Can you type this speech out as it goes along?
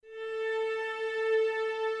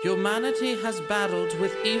Humanity has battled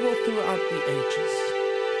with evil throughout the ages,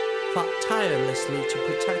 fought tirelessly to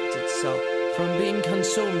protect itself from being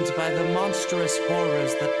consumed by the monstrous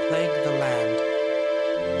horrors that plague the land.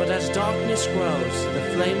 But as darkness grows, the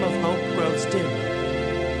flame of hope grows dim.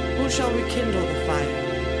 Who shall rekindle the fire?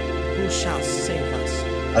 Who shall save us?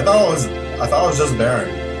 I thought it was just Baron.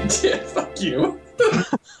 Yeah, fuck you.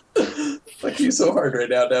 Fuck you so hard right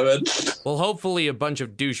now, Devin. Well, hopefully a bunch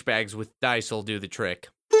of douchebags with dice will do the trick.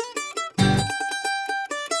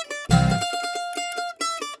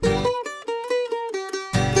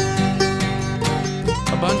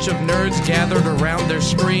 A bunch of nerds gathered around their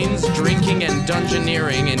screens, drinking and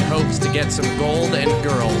dungeoneering in hopes to get some gold and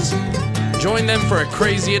girls. Join them for a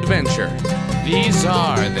crazy adventure. These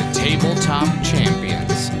are the Tabletop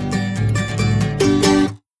Champions.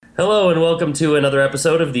 Hello and welcome to another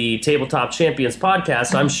episode of the Tabletop Champions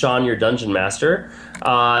podcast. I'm Sean, your Dungeon Master.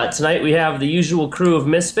 Tonight we have the usual crew of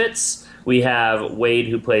misfits. We have Wade,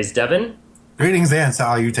 who plays Devin. Greetings and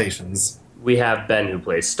salutations. We have Ben, who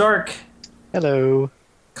plays Stark. Hello.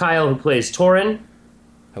 Kyle, who plays Torin.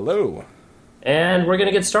 Hello. And we're going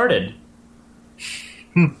to get started.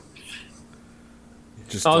 I'm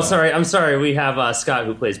sorry. We have Scott,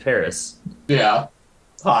 who plays Paris. Yeah.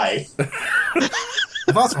 Hi.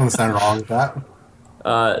 I thought someone sounded wrong with that.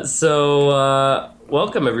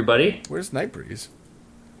 Welcome, everybody. Where's Nightbreeze?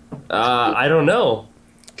 I don't know.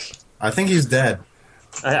 I think he's dead.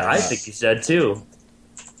 I think he's dead, too.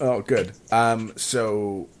 Oh, good.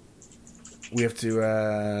 So we have to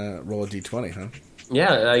roll a d20, huh?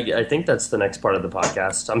 Yeah, I think that's the next part of the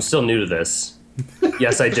podcast. I'm still new to this.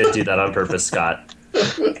 Yes, I did do that on purpose, Scott.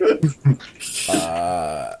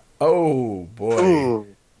 Oh, boy. Ooh.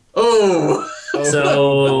 Oh!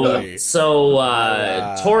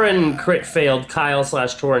 Torin crit failed,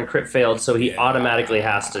 Kyle/Torin crit failed, so he automatically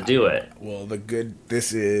has to do it. Well,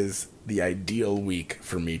 this is the ideal week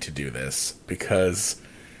for me to do this, because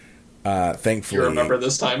thankfully... You remember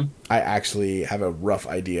this time? I actually have a rough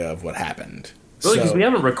idea of what happened. Really, because we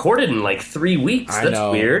haven't recorded in like 3 weeks. I That's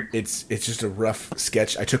know, weird. It's just a rough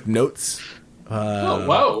sketch. I took notes. Oh,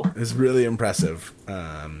 whoa. It was really impressive.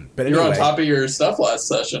 But anyway, You're on top of your stuff last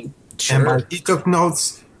session. Sure. And by he took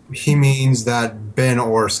notes, he means that Ben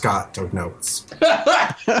or Scott took notes.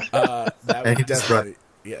 That And would he just definitely,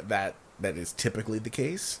 yeah, that is typically the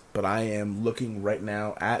case. But I am looking right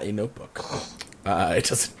now at a notebook. It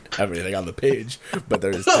doesn't have anything on the page, but there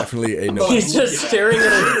is definitely a notebook. He's just staring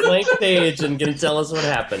at a blank page and going to tell us what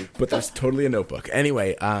happened. But there's totally a notebook.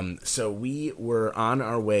 Anyway, so we were on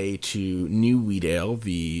our way to New Wheat Ale,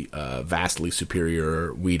 the vastly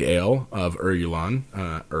superior wheat ale of Erulon,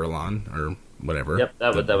 or whatever. Yep,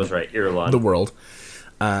 that was right. Irulan. The world.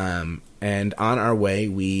 And on our way,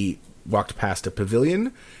 we walked past a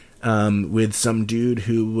pavilion with some dude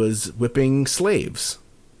who was whipping slaves.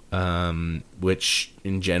 Which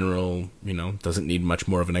in general, doesn't need much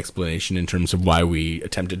more of an explanation in terms of why we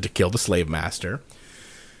attempted to kill the slave master.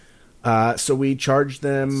 So we charged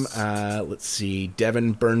them. Let's see.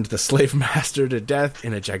 Devin burned the slave master to death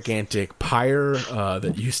in a gigantic pyre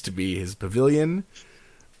that used to be his pavilion.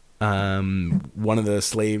 One of the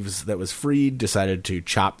slaves that was freed decided to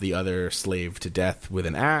chop the other slave to death with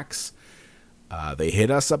an axe. They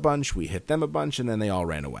hit us a bunch, we hit them a bunch, and then they all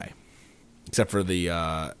ran away. Except for the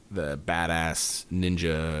badass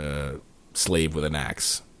ninja slave with an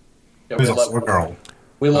axe. Yeah, Who's also a girl.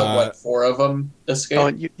 We let 4 of them escape? Oh,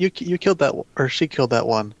 and you killed that, or she killed that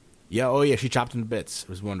one. Yeah, oh yeah, she chopped him to bits. It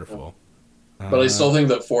was wonderful. But I still think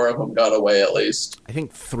that 4 of them got away at least. I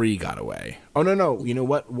think 3 got away. Oh, no. You know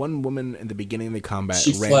what? One woman in the beginning of the combat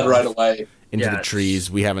She ran fled right off away. into Yeah. the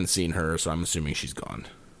trees. We haven't seen her, so I'm assuming she's gone.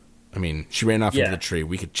 I mean, she ran off into the tree.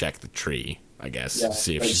 We could check the tree, I guess, Yeah, to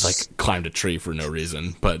see if but she's climbed a tree for no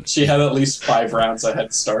reason. But She had at least 5 rounds a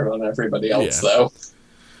head start on everybody else, though.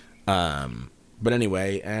 But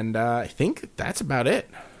anyway, and I think that's about it.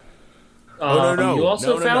 No. You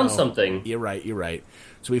also found no. something. You're right.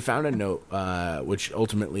 So we found a note, which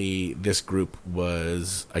ultimately this group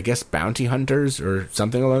was, I guess, bounty hunters or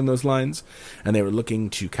something along those lines, and they were looking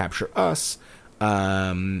to capture us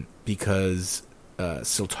because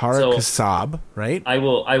Siltara Kassab, right? I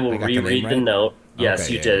will reread the note. Yes,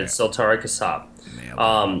 Okay, you yeah, did. yeah. Siltara Kassab.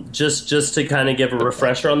 Nailed it. Just to kind of give a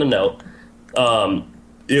refresher on the note,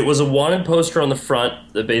 it was a wanted poster on the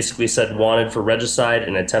front that basically said "Wanted for regicide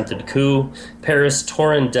and attempted coup. Paris,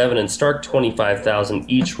 Torin, Devin, and Stark 25,000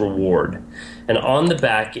 each reward." And on the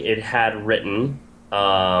back, it had written,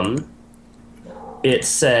 it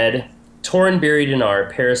said, "Torin buried in our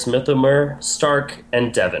Paris, Mythomir, Stark,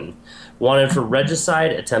 and Devin. Wanted for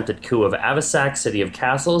regicide, attempted coup of Avasac, City of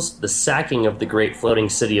Castles, the sacking of the great floating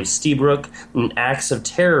city of Steebrook, and acts of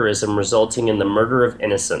terrorism resulting in the murder of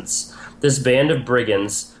innocents. This band of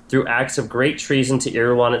brigands, through acts of great treason to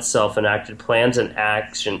Irulan itself, enacted plans and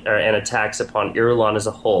attacks upon Irulan as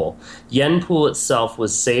a whole. Yenpool itself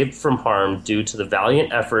was saved from harm due to the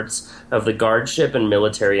valiant efforts of the guardship and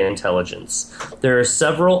military intelligence. There are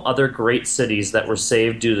several other great cities that were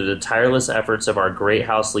saved due to the tireless efforts of our great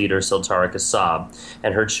house leader Siltara Kasab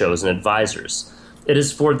and her chosen advisors. It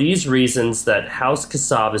is for these reasons that House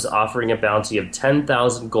Kasab is offering a bounty of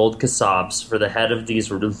 10,000 gold Kasabs for the head of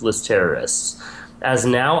these ruthless terrorists. As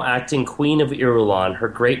now acting Queen of Irulan, Her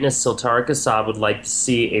Greatness Siltara Kasab would like to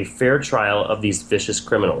see a fair trial of these vicious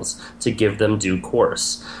criminals, to give them due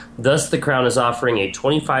course. Thus, the Crown is offering a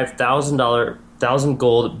 $25,000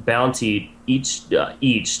 gold bounty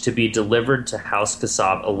each to be delivered to House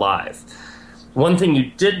Kasab alive. One thing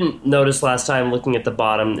you didn't notice last time looking at the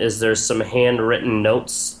bottom is there's some handwritten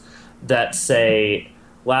notes that say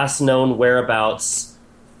last known whereabouts,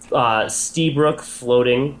 Steebrook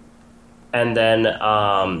floating, and then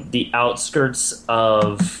the outskirts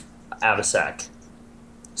of Avasac.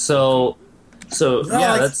 So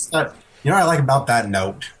yeah, that's... You know what I like about that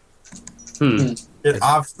note? It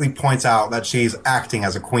obviously points out that she's acting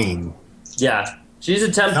as a queen. Yeah, she's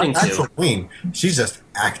attempting Not actual to. queen. She's just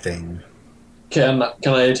acting. Can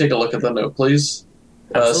I take a look at the note, please?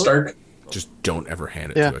 Absolutely. Stark? Just don't ever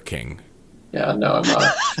hand it Yeah. to a king. Yeah, no,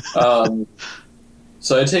 I'm not.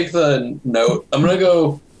 So I take the note. I'm going to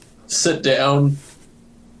go sit down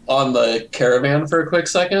on the caravan for a quick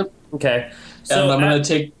second. Okay. And I'm going to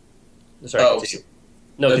take... Sorry, Oh, continue.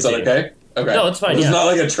 No, is that continue. okay? Okay. No, it's fine, There's yeah. not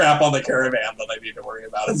like a trap on the caravan that I need to worry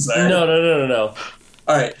about, is there? No.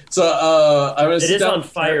 All right, so I'm going to It sit is down... on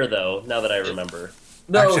fire, though, now that I remember.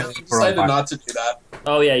 No, Actually, I we're on decided fire. not to do that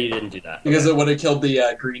Oh, yeah, you didn't do that. because it would have killed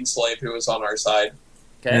the green slave who was on our side.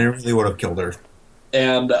 And it Okay. really would have killed her.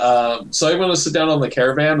 And so I'm going to sit down on the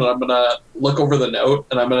caravan and I'm going to look over the note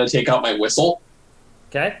and I'm going to take out my whistle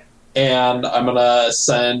Okay. and I'm going to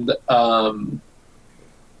send, and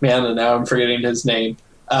now I'm forgetting his name,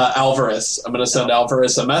 Alvarez. I'm going to send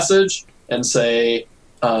Alvarez a message and say,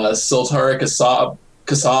 Siltara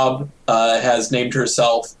Kasab has named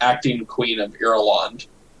herself acting queen of Irulan.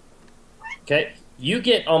 Okay. You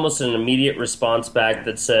get almost an immediate response back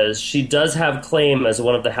that says she does have claim as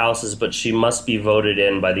one of the houses, but she must be voted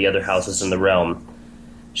in by the other houses in the realm.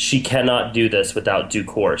 She cannot do this without due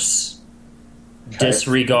course. Okay.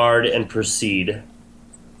 Disregard and proceed.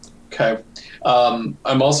 Okay. I'm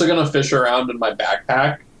also going to fish around in my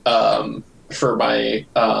backpack for my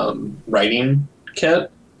writing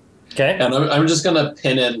kit. Okay. And I'm just going to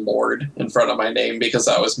pin in Lord in front of my name because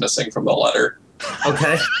that was missing from the letter.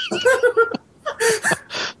 Okay.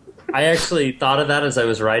 I actually thought of that as I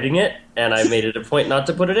was writing it, and I made it a point not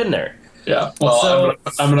to put it in there. Yeah. Well, So-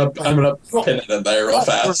 I'm gonna pin it in there real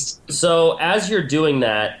fast. So as you're doing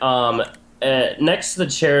that, next to the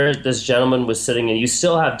chair this gentleman was sitting in, you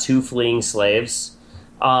still have two fleeing slaves.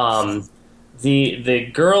 The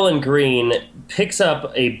girl in green picks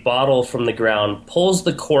up a bottle from the ground, pulls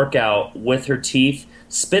the cork out with her teeth,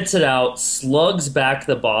 spits it out, slugs back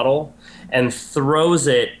the bottle, and throws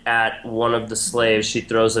it at one of the slaves. She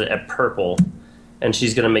throws it at Purple, and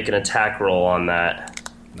she's going to make an attack roll on that.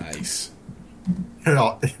 Nice.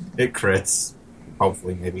 It crits.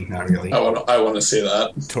 Hopefully, maybe. Not really. I want to see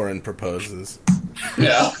that. Torin proposes.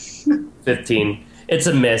 Yeah. 15. It's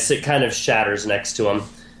a miss. It kind of shatters next to him,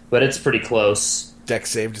 but it's pretty close. Dex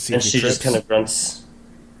save to see And if he she trips. just kind of grunts.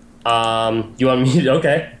 You want me to...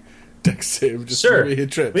 Okay. Dex save just Sure. maybe he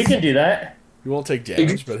trips. We can do that. He won't take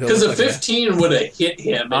damage, but he'll Because a look like 15 would have hit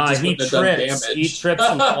him and just He wouldn't have done trips. damage. He trips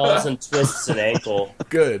and falls and twists an ankle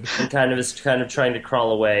good. and is trying to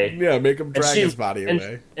crawl away. Yeah, make him And drag his body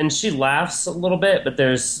away. And she laughs a little bit, but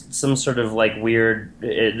there's some sort of like weird...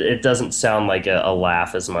 It doesn't sound like a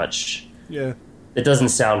laugh as much. Yeah. It doesn't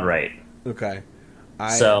sound right. Okay.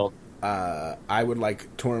 I would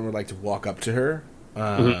like Torin would like to walk up to her,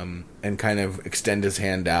 and kind of extend his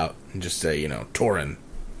hand out and just say, Torin.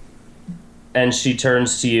 And she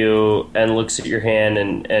turns to you and looks at your hand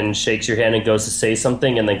and shakes your hand and goes to say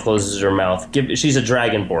something and then closes her mouth. She's a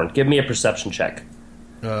dragonborn. Give me a perception check.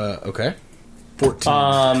 Okay.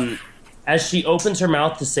 14. As she opens her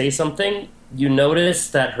mouth to say something, you notice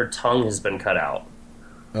that her tongue has been cut out.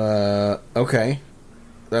 Okay.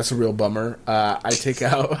 That's a real bummer. I take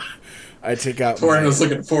out. Torin was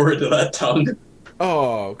looking forward to that tongue.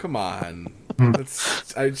 Oh, come on.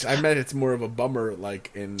 I meant it's more of a bummer,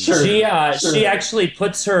 like in. Sure. She actually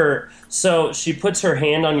puts her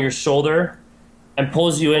hand on your shoulder and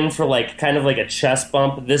pulls you in for like kind of like a chest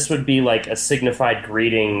bump. This would be like a signified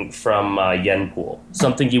greeting from Yenpool,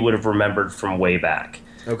 something you would have remembered from way back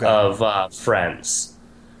of friends.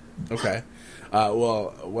 Okay.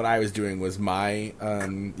 Well, what I was doing was my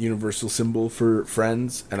universal symbol for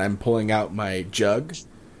friends, and I'm pulling out my jug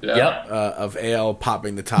of ale,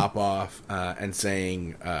 popping the top off, and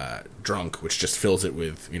saying drunk, which just fills it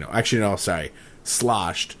with,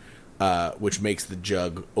 sloshed, which makes the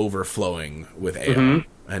jug overflowing with ale,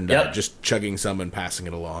 and just chugging some and passing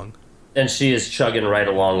it along. And she is chugging right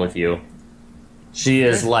along with you. She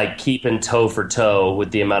is like keeping toe for toe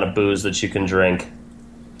with the amount of booze that you can drink.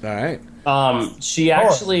 All right. She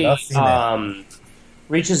actually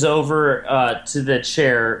reaches over to the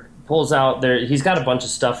chair, pulls out there. He's got a bunch of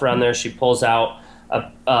stuff around there. She pulls out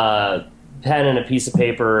a pen and a piece of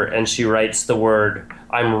paper, and she writes the word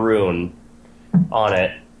 "I'm Rune" on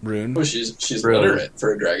it. Rune. Oh, she's literate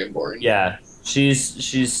for a Dragonborn. Yeah,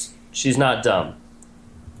 she's not dumb.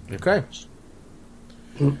 Okay.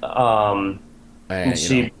 And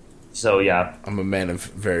so yeah, I'm a man of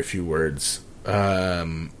very few words.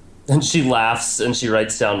 And she laughs and she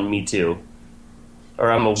writes down "Me too,"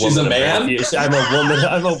 or I'm a woman. She's a man. I'm a woman.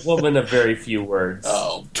 I'm a woman of very few words.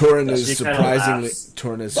 Oh, Torin is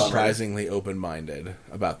surprisingly open-minded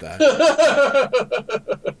about that.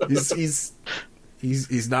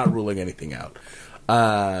 He's not ruling anything out.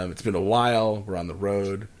 It's been a while. We're on the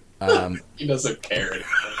road. He doesn't care.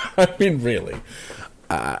 I mean, really.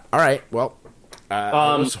 All right. Well,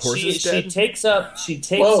 she takes up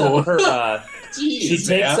her.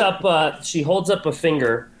 Jeez, she holds up a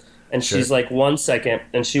finger, and she's like, 1 second,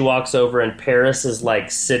 and she walks over, and Paris is like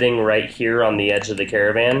sitting right here on the edge of the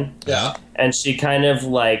caravan. Yeah. And she kind of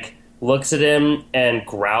like looks at him and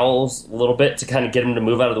growls a little bit to kind of get him to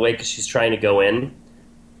move out of the way because she's trying to go in.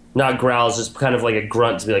 Not growls, just kind of like a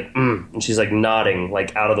grunt to be like, and she's like nodding,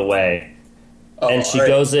 like out of the way. And she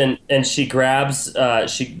goes in and she grabs, all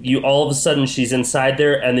of a sudden she's inside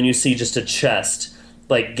there, and then you see just a chest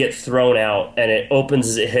like get thrown out, and it opens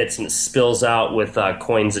as it hits, and it spills out with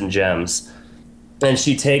coins and gems. And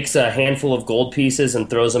she takes a handful of gold pieces and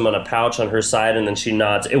throws them in a pouch on her side, and then she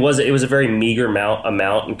nods. It was a very meager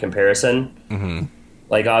amount in comparison. Mm-hmm.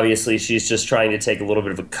 Like obviously she's just trying to take a little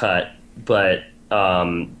bit of a cut, but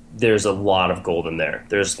there's a lot of gold in there.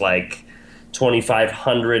 There's like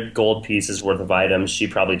 2,500 gold pieces worth of items. She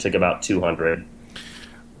probably took about 200.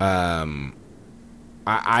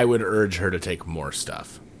 I would urge her to take more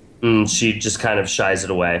stuff. She just kind of shies it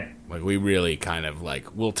away. Like, we really kind of,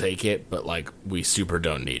 like, we'll take it, but, like, we super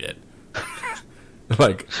don't need it.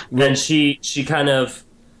 Then she kind of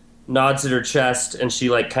nods at her chest, and she,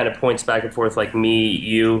 like, kind of points back and forth, like, me,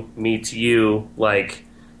 you, me to you, like,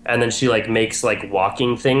 and then she, like, makes, like,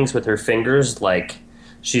 walking things with her fingers, like,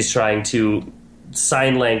 she's trying to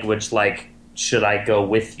sign language, like, should I go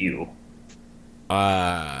with you?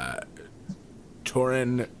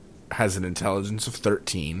 Torin has an intelligence of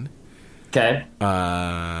 13. Okay.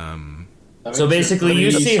 So basically,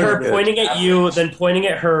 you see her pointing at you, then pointing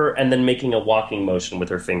at her, and then making a walking motion with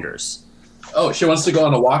her fingers. Oh, she wants to go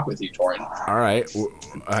on a walk with you, Torin. All right.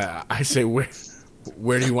 I say,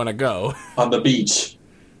 where do you want to go? On the beach.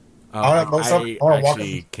 I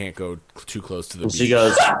actually can't go too close to the beach. She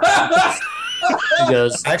goes.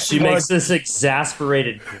 She makes this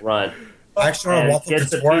exasperated grunt. And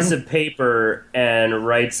gets a piece of paper and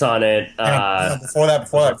writes on it. Before that,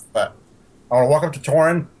 I want to walk up to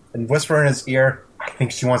Torin and whisper in his ear, I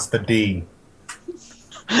think she wants the D.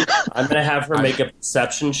 I'm going to have her make a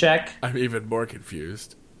perception check. I'm even more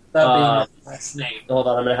confused. That'd be my last name. Hold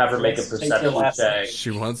on, I'm going to have her make a perception check.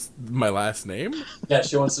 She wants my last name? Yeah,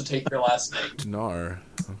 she wants to take your last name. Dinar.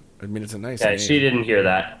 I mean, it's a nice name. She didn't hear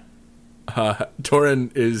that.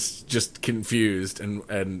 Torin is just confused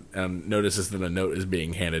and notices that a note is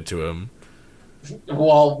being handed to him.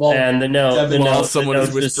 Well, and the note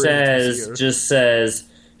just says,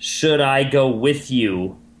 "Should I go with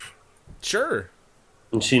you?" Sure.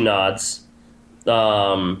 And she nods.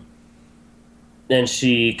 And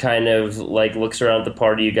she kind of like looks around at the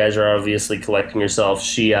party. You guys are obviously collecting yourself.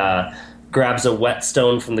 She grabs a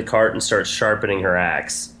whetstone from the cart and starts sharpening her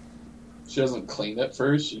axe. She doesn't clean it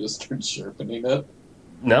first. She just starts sharpening it.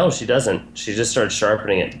 No, she doesn't. She just starts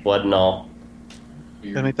sharpening it, blood and all.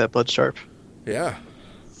 Gotta make that blood sharp. Yeah.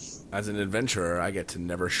 As an adventurer, I get to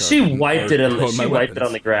never sharpen. She wiped it on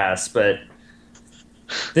the grass, but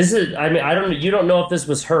this is. I mean, you don't know if this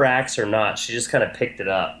was her axe or not. She just kind of picked it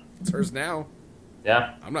up. It's hers now.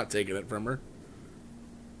 Yeah. I'm not taking it from her.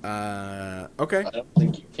 Okay. I don't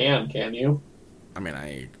think you can you? I mean,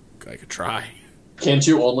 I could try. Can't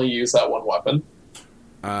you only use that one weapon?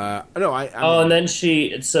 No, I Oh, and then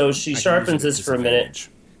she sharpens this for a minute.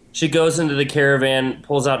 She goes into the caravan,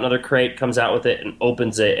 pulls out another crate, comes out with it, and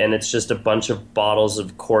opens it, and it's just a bunch of bottles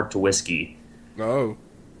of corked whiskey. Oh.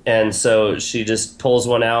 And so she just pulls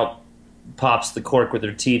one out, pops the cork with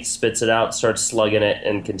her teeth, spits it out, starts slugging it,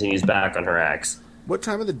 and continues back on her axe. What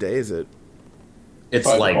time of the day is it? It's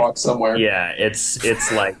Find a like walk somewhere. Yeah,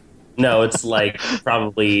 it's like no, it's like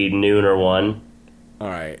probably noon or 1. All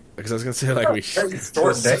right, because I was gonna say like we Very there's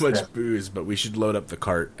short so day, much then. booze, but we should load up the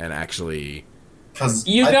cart and actually.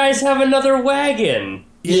 You guys have another wagon.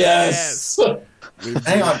 Yes.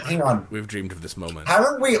 Hang on. We've dreamed of this moment.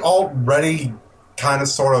 Haven't we already kind of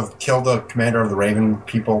sort of killed the commander of the Raven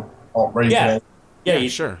people already Yeah. today? Yeah,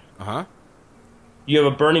 Sure. Uh-huh. you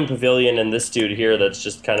have a burning pavilion and this dude here that's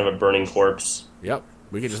just kind of a burning corpse. Yep.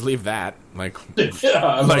 We could just leave that. Like Yeah,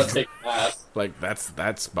 I'm Like- gonna take that. like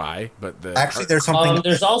that's by, but the Actually, there's something.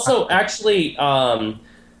 There's also actually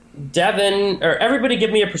Devin or everybody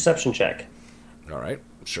give me a perception check. all right,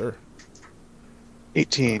 sure.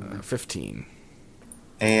 18. 15.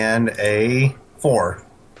 And a 4.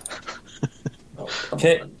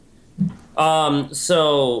 Okay.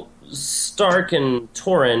 So Stark and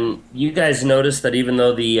Torin, you guys notice that even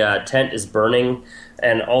though the tent is burning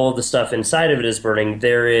and all of the stuff inside of it is burning,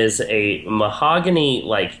 there is a mahogany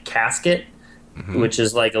like casket, which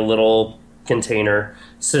is like a little container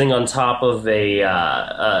sitting on top of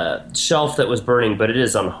a shelf that was burning, but it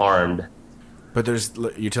is unharmed. But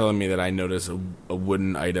you're telling me that I notice a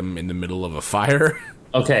wooden item in the middle of a fire?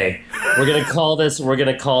 Okay, we're gonna call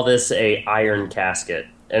this a iron casket,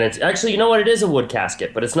 and it's actually, you know what, it is a wood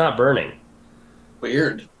casket, but it's not burning.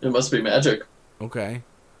 Weird. It must be magic. Okay.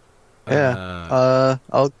 Yeah.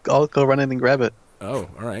 I'll go run in and grab it. Oh,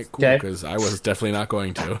 all right, cool. Okay. Because I was definitely not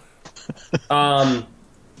going to.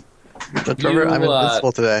 But Trevor, I'm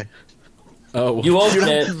invincible today. Oh, You open you're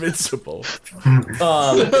it. invincible.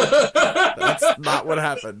 Um, That's not what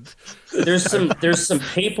happened. there's some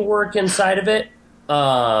paperwork inside of it,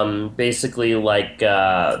 basically like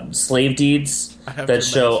slave deeds I have that to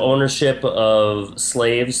show mention- ownership of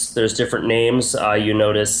slaves. There's different names. You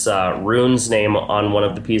notice Rune's name on one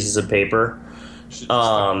of the pieces of paper. Should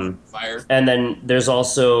just fire. And then there's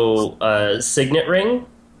also a signet ring,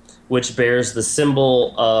 which bears the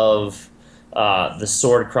symbol of the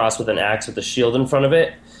sword crossed with an axe with a shield in front of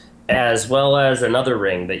it, as well as another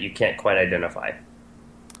ring that you can't quite identify.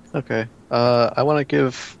 Okay. I want to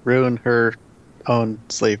give Rune her own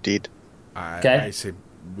slave deed. Okay. I say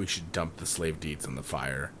we should dump the slave deeds in the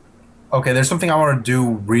fire. Okay, there's something I want to do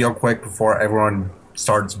real quick before everyone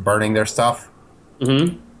starts burning their stuff.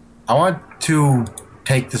 Mm-hmm. I want to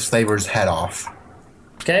take the slaver's head off.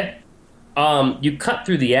 Okay. You cut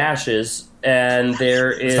through the ashes, and there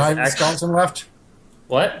is There's not even a actually skeleton left?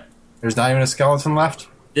 what? There's not even a skeleton left?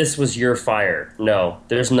 This was your fire. No,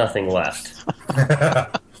 there's nothing left.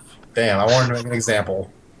 Damn, I wanted to make an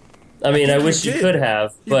example. I mean, I wish you did. could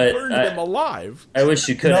have, You but burned him alive. I wish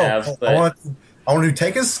you could have. I But want to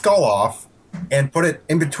take his skull off and put it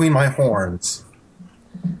in between my horns.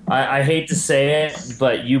 I hate to say it,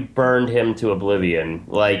 but you burned him to oblivion.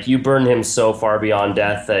 Like, you burned him so far beyond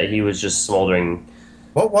death that he was just smoldering.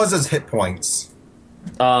 What was his hit points?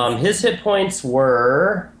 His hit points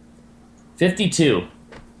were 52.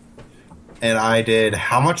 And I did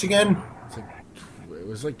how much again? It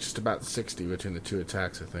was like just about 60 between the two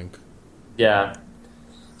attacks, I think. Yeah.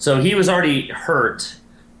 So he was already hurt.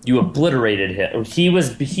 You obliterated him.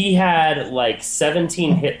 He had like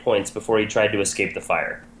 17 hit points before he tried to escape the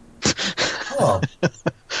fire. Oh,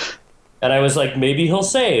 And I was like, maybe he'll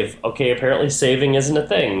save. Okay, apparently saving isn't a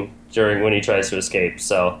thing during when he tries to escape.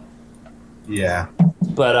 So, yeah.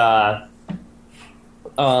 but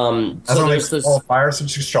That's so what there's makes this. all fire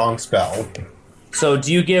such a strong spell. So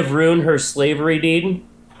do you give Rune her slavery deed?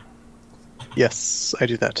 Yes, I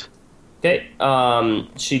do that. Okay.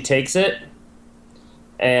 She takes it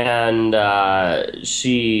and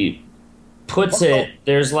she puts it.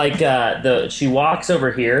 There's like she walks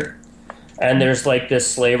over here, and there's like this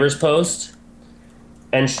slaver's post,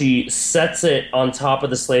 and she sets it on top of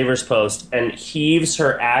the slaver's post and heaves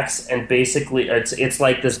her axe, and basically it's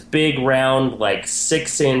like this big round like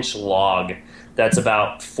 6-inch log that's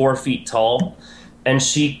about 4 feet tall, and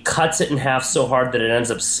she cuts it in half so hard that it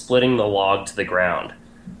ends up splitting the log to the ground.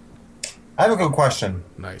 I have a good question.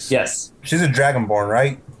 Nice. Yes, She's a dragonborn,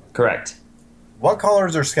 right? correct. What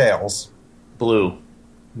colors are scales? Blue.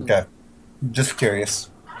 Okay. Just curious.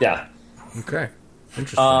 Yeah. Okay.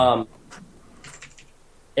 Interesting.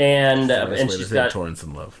 And Nice way to she's say got Torrance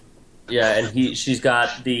in love. yeah, and she's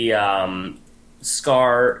got the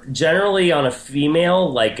scar generally on a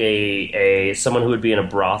female, like a someone who would be in a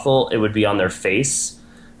brothel. It would be on their face.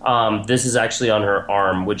 This is actually on her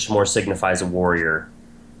arm, which more signifies a warrior.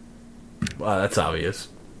 Wow, that's obvious.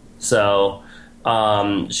 So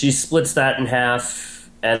she splits that in half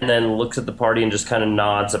and then looks at the party and just kind of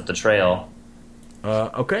nods up the trail.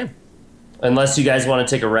 Okay. Unless you guys want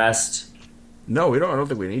to take a rest. No, we don't. I don't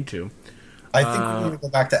think we need to. I think we need to go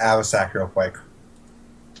back to Avasac real quick.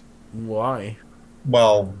 Why?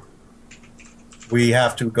 Well, we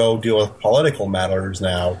have to go deal with political matters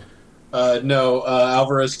now. No,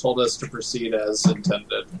 Alvarez told us to proceed as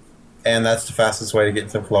intended. And that's the fastest way to get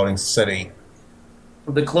to Floating City.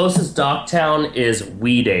 The closest dock town is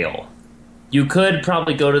Weedale. You could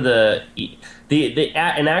probably go to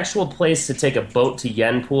an actual place to take a boat to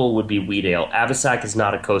Yenpool would be Weedale. Avasac is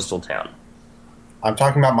not a coastal town. I'm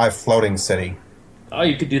talking about my Floating City. Oh,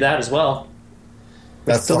 you could do that as well.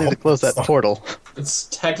 We still need to close that portal. It's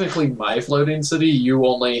technically my floating city. You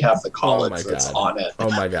only have the college that's on it. Oh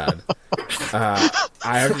my god.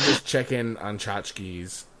 I have to just check in on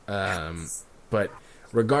tchotchkes. But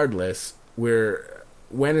regardless,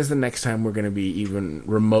 when is the next time we're going to be even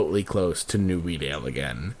remotely close to New Weedale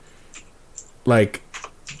again? Like,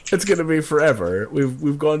 it's going to be forever.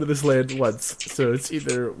 We've gone to this land once, so it's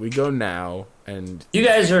either we go now and you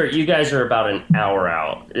guys are about an hour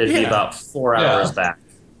out. It'd be about 4 hours back.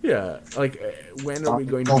 Yeah, like when are we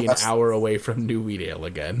going to be an hour away from New Weedale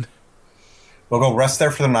again? We'll go rest there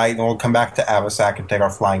for the night, and we'll come back to Avasac and take our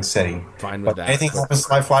Flying City. Fine with that. Anything happens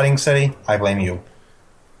to my Flying City, I blame you.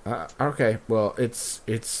 Okay, well, it's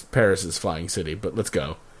Paris's Flying City, but let's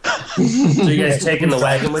go. So you guys taking the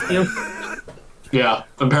wagon with you? Yeah,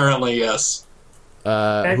 apparently yes.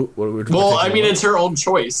 Okay. Well, I mean, it's her own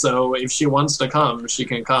choice, so if she wants to come, she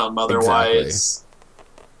can come. Otherwise...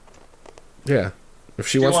 Exactly. Yeah. If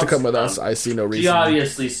she wants to come with us, I see no reason. She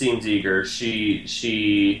obviously seems eager. She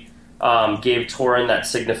gave Torin that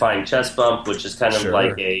signifying chest bump, which is kind of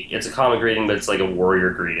like it's a common greeting, but it's like a warrior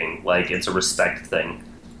greeting. Like, it's a respect thing.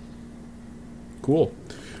 Cool.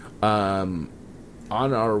 On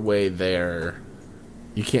our way there,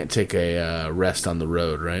 you can't take a rest on the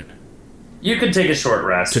road, right? You could take a short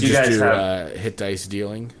rest. To you just guys do have hit dice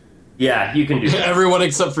dealing? Yeah, you can do that. Everyone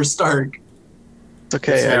except for Stark.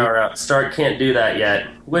 Okay. An hour out. Stark can't do that yet,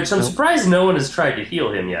 which I'm surprised no one has tried to heal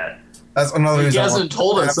him yet. That's another reason. He hasn't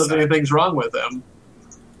told us that anything's wrong with him.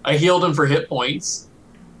 I healed him for hit points.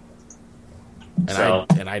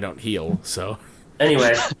 And I don't heal, so...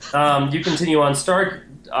 Anyway, you continue on. Stark,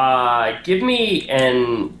 give me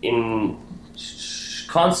an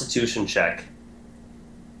Constitution check.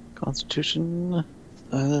 Constitution.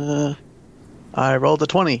 I rolled a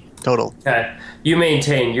 20 total. Okay. You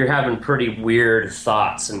maintain you're having pretty weird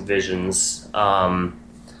thoughts and visions.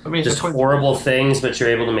 Just horrible things, but you're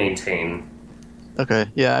able to maintain. Okay.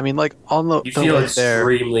 Yeah, I mean, like, on the You feel way there,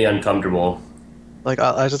 extremely uncomfortable. like,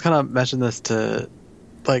 I just kind of mentioned this to,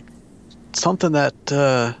 like, something that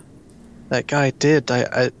that guy did.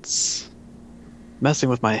 It's messing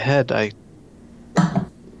with my head. I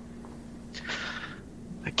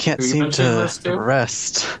can't seem to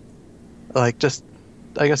rest. Like, just,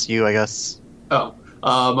 I guess. Oh,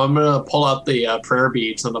 I'm gonna pull out the prayer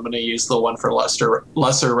beads, and I'm gonna use the one for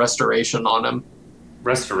lesser restoration on him.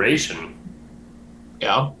 Restoration?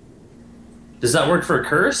 Yeah. Does that work for a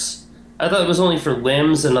curse? I thought it was only for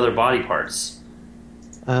limbs and other body parts.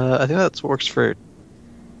 I think that works for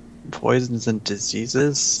poisons and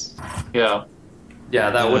diseases. Yeah. Yeah,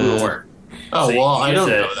 that wouldn't work. Oh, So well, I use don't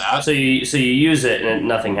it. know that. So you use it and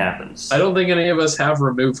nothing happens. I don't think any of us have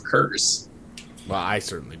remove curse. Well, I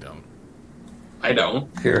certainly don't. I don't.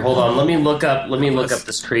 Here, hold on. Let me look up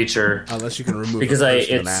this creature Unless you can remove because a curse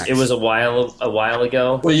with an axe. it was a while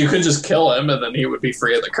ago. Well, you could just kill him, and then he would be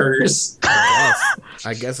free of the curse.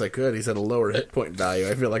 I guess I could. He's at a lower hit point value.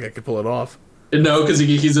 I feel like I could pull it off. No, because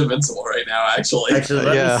he's invincible right now, actually.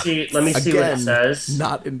 Actually, let me see what it says.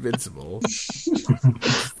 Not invincible.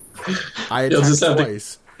 I You'll just attacked have to-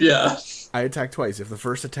 twice. Yeah. I attack twice. If the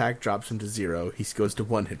first attack drops him to 0, he goes to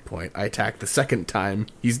 1 hit point. I attack the second time,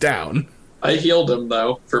 he's down. I healed him,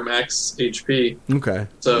 though, for max HP. Okay.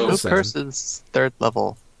 So, Remove curse is 3rd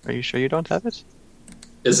level. Are you sure you don't have it?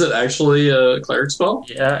 is it actually a cleric spell?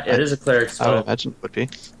 Yeah, it is a cleric I spell. would imagine it would be.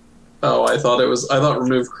 Oh, I thought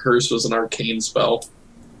remove curse was an arcane spell.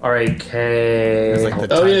 R-A-K... It's like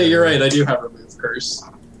the Oh, yeah, time- you're right. I do have remove curse.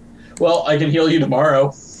 Well, I can heal you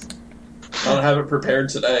tomorrow. I don't have it prepared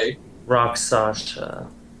today. Rock Sasha.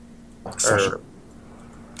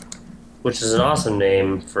 Which is an awesome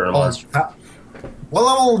name for a monster. What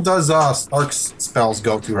level does Stark's spells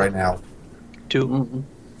go to right now? 2.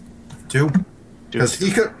 2?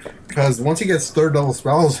 Because once he gets third level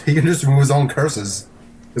spells, he can just remove his own curses.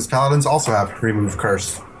 Because paladins also have remove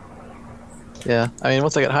curse. Yeah, I mean,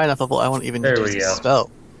 once I get high enough level, I won't even need to use a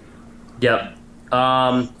spell. Yep.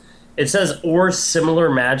 It says or similar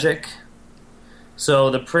magic. So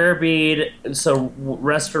the prayer bead, so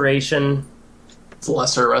restoration. It's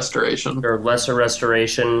lesser restoration. Or lesser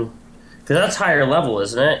restoration. Because that's higher level,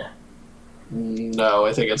 isn't it? No,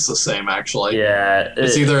 I think it's the same, actually. Yeah.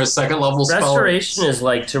 It's either a second level spell. Restoration is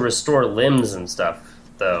like to restore limbs and stuff,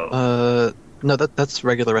 though. No, that's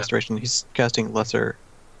regular restoration. He's casting the lesser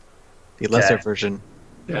version.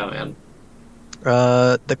 Yeah, man.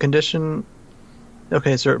 The condition...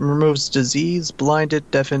 Okay, so it removes disease, blinded,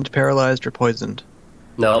 deafened, paralyzed, or poisoned.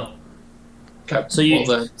 No. Okay.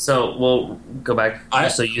 So we'll go back.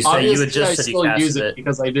 So you say you had just said you casted it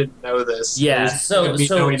because I didn't know this. Yeah. So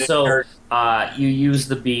you use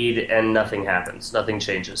the bead and nothing happens. Nothing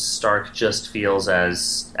changes. Stark just feels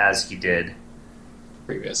as he did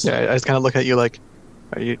previously. Yeah, I just kind of look at you like,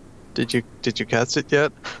 did you cast it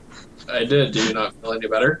yet? I did. Do you not feel any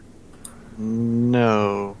better?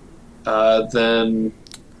 No. Then.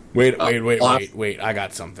 Wait! I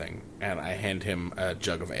got something, and I hand him a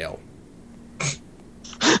jug of ale.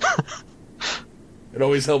 It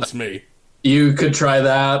always helps me. You could try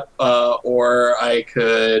that, or I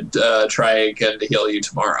could try again to heal you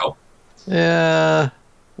tomorrow. Yeah,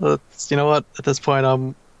 you know what? At this point,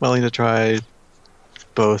 I'm willing to try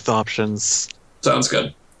both options. Sounds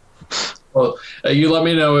good. Well, you let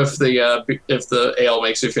me know if the ale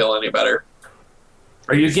makes you feel any better.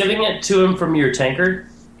 Are you giving it to him from your tankard?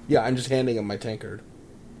 Yeah, I'm just handing him my tankard.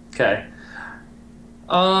 Okay.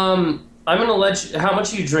 I'm gonna let you. How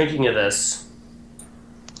much are you drinking of this?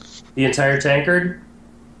 The entire tankard?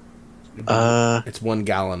 It's 1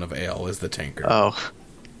 gallon of ale is the tankard. Oh,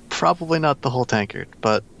 probably not the whole tankard,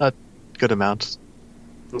 but a good amount.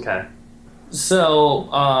 Okay. So,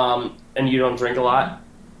 and you don't drink a lot?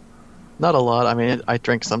 Not a lot. I mean, I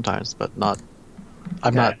drink sometimes, but not.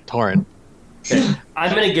 I'm not Torin. Okay.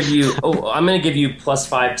 I'm gonna give you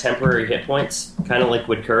 +5 temporary hit points, kind of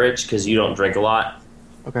liquid courage, because you don't drink a lot.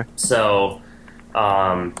 Okay. So,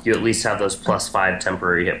 you at least have those +5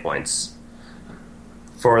 temporary hit points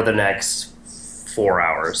for the next 4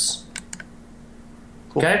 hours.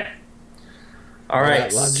 Cool. Okay. All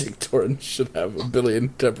right. That logic, Torin should have 1 billion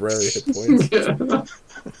temporary hit points.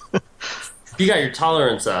 You got your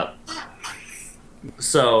tolerance up.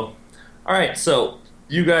 So, all right. So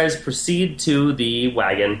you guys proceed to the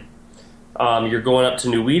wagon. You're going up to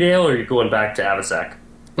New Weedale, or you're going back to Avasac?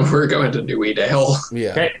 We're going to New Weedale.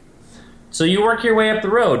 Yeah. Okay. So you work your way up the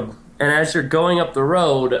road, and as you're going up the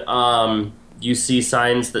road, you see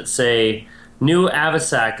signs that say New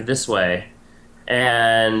Avasac this way,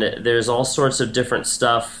 and there's all sorts of different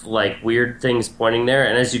stuff, like weird things pointing there.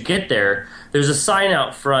 And as you get there, there's a sign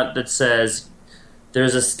out front that says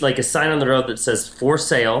there's a sign on the road that says for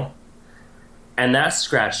sale, and that's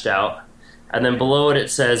scratched out. And then below it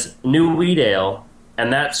says New Weedale,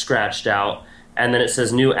 and that's scratched out. And then it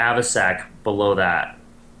says New Avasac below that.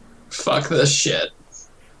 Fuck this shit.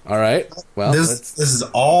 All right. Well, this is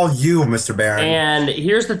all you, Mr. Baron. And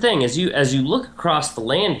here's the thing: as you look across the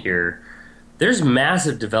land here, there's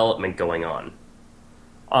massive development going on.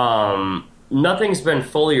 Nothing's been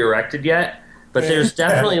fully erected yet, but there's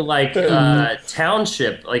definitely like a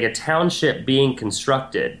township being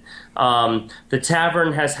constructed. The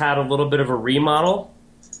tavern has had a little bit of a remodel.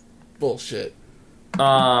 Bullshit.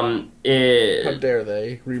 How dare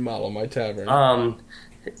they remodel my tavern?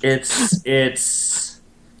 It's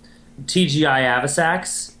TGI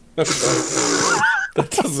Avasacs. That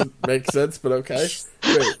doesn't make sense, but okay.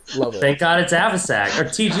 Great, love it. Thank God it's Avasac or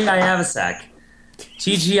TGI Avasac.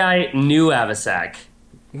 TGI New Avasac.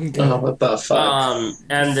 Oh, what the fuck?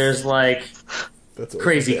 And there's like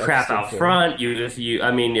crazy crap out front. If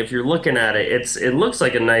you're looking at it, it looks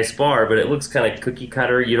like a nice bar, but it looks kind of cookie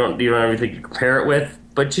cutter. You don't have anything to compare it with,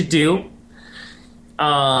 but you do.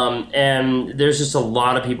 And there's just a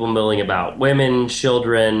lot of people milling about. Women,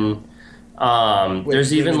 children.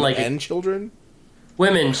 There's even like children.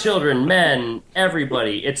 Women, children, men,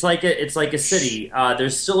 everybody. It's like a city.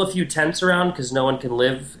 There's still a few tents around because no one can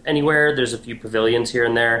live anywhere. There's a few pavilions here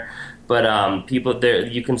and there, but people there.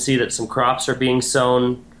 You can see that some crops are being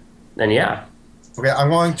sown, and yeah. Okay, I'm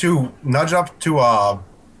going to nudge up to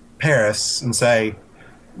Paris and say,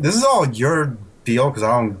 "This is all your deal because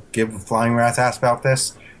I don't give a flying rat's ass about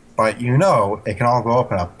this, but it can all go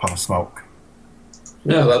up in a puff of smoke."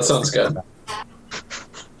 Yeah, that sounds good.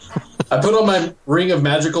 I put on my ring of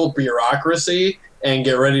magical bureaucracy, and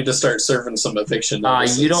get ready to start serving some eviction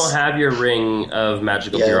notices. You don't have your ring of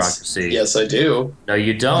magical bureaucracy. Yes, I do. No,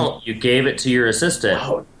 you don't. You gave it to your assistant.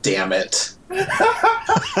 Oh, damn it.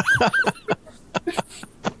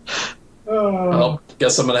 Well,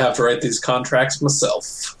 guess I'm going to have to write these contracts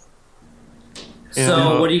myself.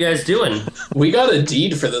 So, what are you guys doing? We got a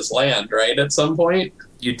deed for this land, right, at some point?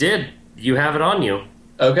 You did. You have it on you.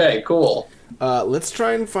 Okay, cool. Let's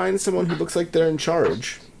try and find someone who looks like they're in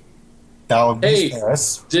charge. That would be Hey,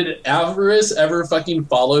 Paris. did Avarice ever fucking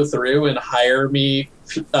follow through and hire me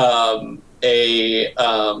not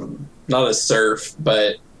a serf,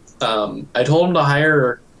 but I told him to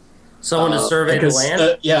hire Someone to survey the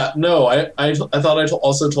land? yeah, no, I thought I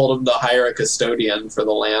also told him to hire a custodian for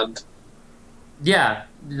the land. Yeah,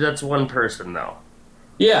 that's one person, though.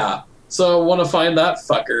 Yeah, so I want to find that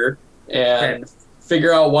fucker and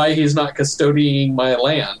figure out why he's not custodying my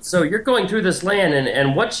land. So you're going through this land,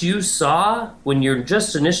 and what you saw when you're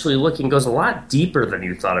just initially looking goes a lot deeper than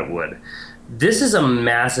you thought it would. This is a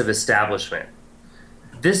massive establishment.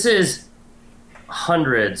 This is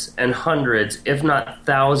hundreds and hundreds, if not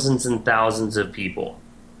thousands and thousands of people.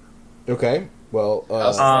 Okay. Well,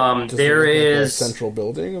 does it there look like a is central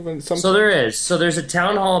building of some So there is. So there's a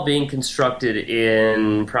town hall being constructed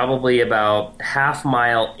in probably about half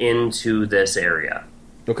mile into this area.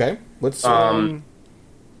 Okay. Let's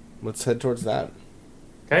head towards that.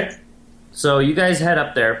 Okay. So you guys head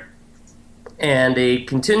up there, and a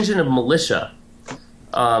contingent of militia,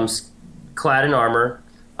 clad in armor,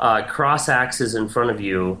 cross axes in front of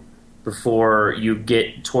you before you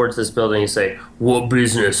get towards this building. You say, "What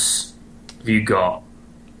business have you got?"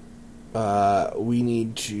 We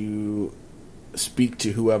need to speak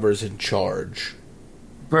to whoever's in charge.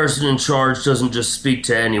 Person in charge doesn't just speak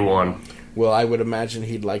to anyone. Well, I would imagine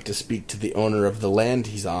he'd like to speak to the owner of the land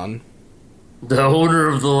he's on. The owner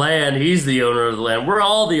of the land, he's the owner of the land. We're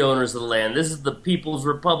all the owners of the land. This is the People's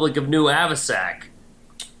Republic of New Avasac.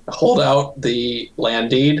 Hold out the land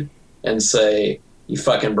deed and say, "You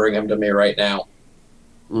fucking bring him to me right now."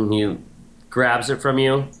 And he grabs it from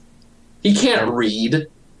you. He can't read.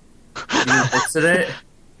 He looks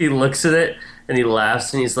at it, and he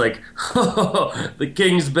laughs, and he's like, "Oh, the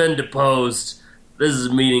king's been deposed. This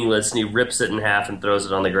is meaningless," and he rips it in half and throws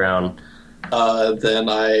it on the ground. Then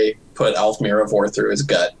I put Alfmir of War through his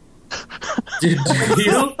gut. Do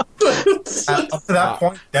you? Up to that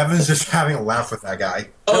point, Devin's just having a laugh with that guy.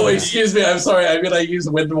 Oh, excuse me, I'm sorry. I'm going to use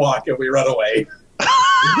Windwalk and we run away.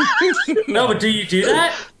 No, but do you do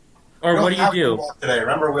that? Or what do you do? Today.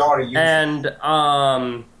 Remember, we already used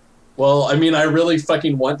And, Well, I mean, I really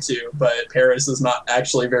fucking want to, but Paris is not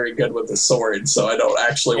actually very good with the sword, so I don't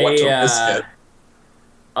actually want to risk it.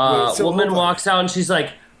 Wait, so woman hold on. walks out and she's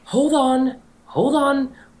like, hold on,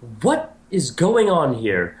 what is going on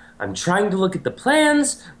here? I'm trying to look at the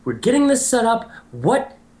plans, we're getting this set up,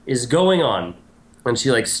 what is going on? And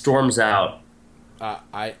she like storms out.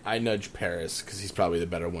 I nudge Paris because he's probably the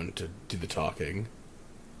better one to do the talking.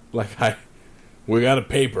 We got a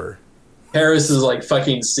paper. Paris is like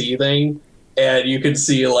fucking seething, and you can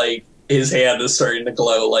see like his hand is starting to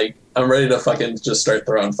glow. Like, I'm ready to fucking just start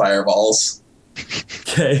throwing fireballs.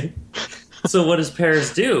 Okay. So what does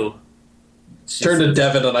Paris do? Turn to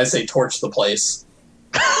Devin and I say, torch the place.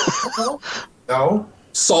 No.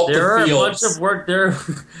 Salt There the are a fields. bunch of work. There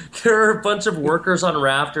are a bunch of workers on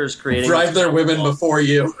rafters creating. Drive their women before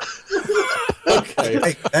you.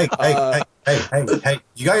 Okay. Hey.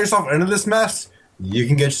 You got yourself into this mess? You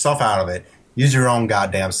can get yourself out of it. Use your own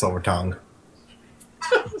goddamn silver tongue.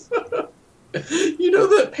 You know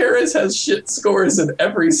that Paris has shit scores in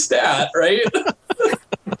every stat, right?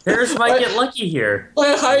 Paris might get lucky here.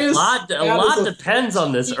 My highest A lot depends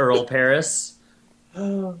on this Earl Paris.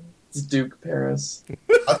 It's Duke Paris.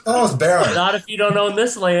 I thought it was Baron. Not if you don't own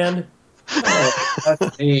this land. Oh,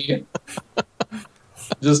 that's me.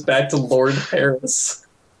 Just back to Lord Paris.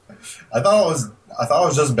 I thought it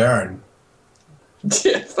was just Baron.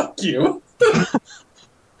 Yeah, fuck you.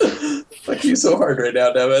 Fuck you so hard right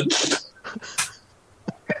now, Devin.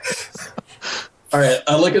 Alright,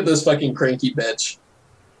 I look at this fucking cranky bitch.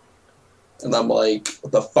 And I'm like,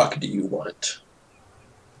 what the fuck do you want?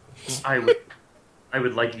 I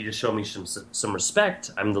would like you to show me some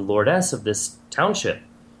respect. I'm the lordess of this township.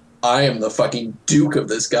 I am the fucking duke of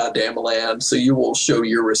this goddamn land, so you will show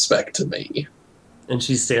your respect to me. And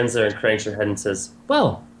she stands there and cranks her head and says,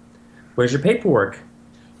 "Well, where's your paperwork?"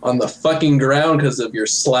 On the fucking ground because of your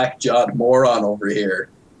slack-jawed moron over here.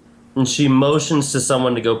 And she motions to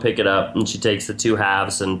someone to go pick it up, and she takes the two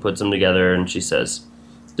halves and puts them together, and she says,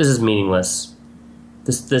 "This is meaningless.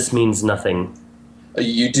 This means nothing.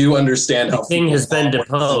 You do understand how The king has been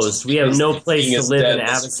deposed. We have no place to live in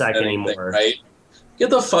Avasac anything, anymore. right? Get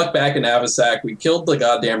the fuck back in Avasac. We killed the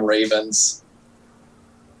goddamn ravens.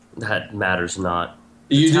 That matters not.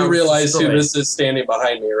 You town do was realize who destroyed. this is standing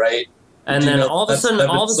behind me, right? And Do you then know all of a that's sudden,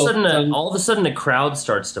 Devin all Silverton? of a sudden, a crowd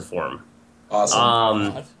starts to form.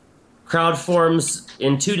 Awesome. Crowd forms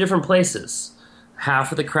in two different places.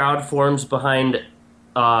 Half of the crowd forms behind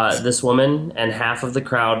this woman, and half of the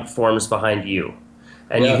crowd forms behind you.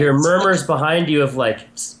 And you Yeah. hear murmurs behind you of like,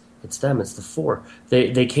 it's them, it's the four.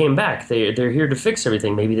 They came back. They're here to fix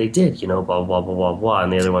everything. Maybe they did, blah, blah, blah, blah, blah.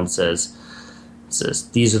 And the other one says,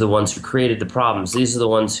 these are the ones who created the problems. These are the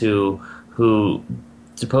ones who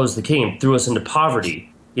deposed the king and threw us into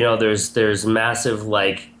poverty. There's massive,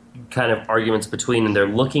 like, kind of arguments between, and they're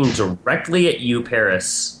looking directly at you,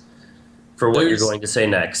 Paris, for what you're going to say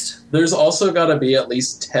next. There's also got to be at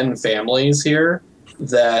least 10 families here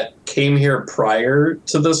that came here prior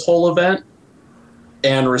to this whole event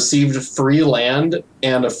and received free land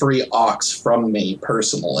and a free ox from me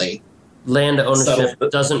personally. Land ownership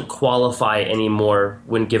Settled. doesn't qualify anymore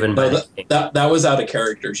when given by the king. That was out of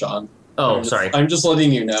character, Sean. Oh, sorry. I'm just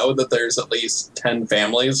letting you know that there's at least 10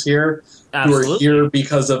 families here who are Absolutely. here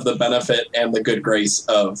because of the benefit and the good grace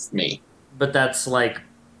of me. But that's like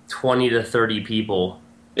 20 to 30 people.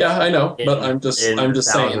 Yeah, I know, but I'm just saying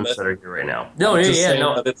thousands that. are here right now. No, I'm just saying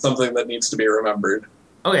no. that it's something that needs to be remembered.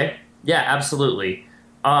 Okay. Yeah, absolutely.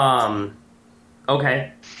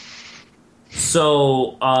 Okay.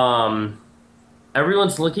 So,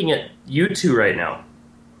 everyone's looking at you two right now.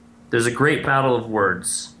 There's a great battle of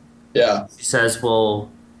words. Yeah. She says, well,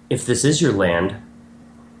 if this is your land,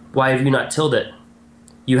 why have you not tilled it?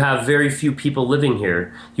 You have very few people living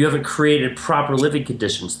here. You haven't created proper living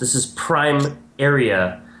conditions. This is prime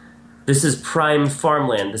area. This is prime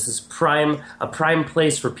farmland. This is a prime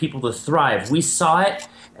place for people to thrive. We saw it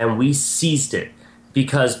and we seized it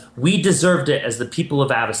because we deserved it as the people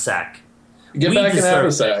of Avasac. Get back in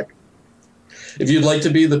Avasac. If you'd like to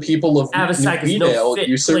be the people of Avasac is no Newdale, fit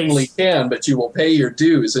you certainly place. can, but you will pay your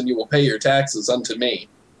dues and you will pay your taxes unto me.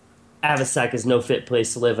 Avasac is no fit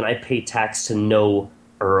place to live, and I pay tax to no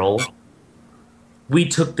earl. We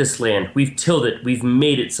took this land. We've tilled it. We've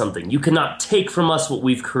made it something. You cannot take from us what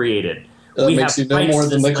we've created. That We makes have you no rights more to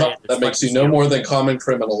than this land that as makes much you as no more than common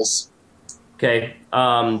criminals. Okay.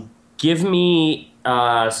 Give me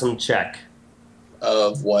some check.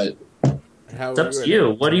 Of what? How It's up to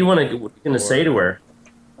you. What are you going to say to her?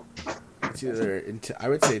 It's either, I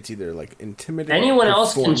would say it's either like intimidating. Anyone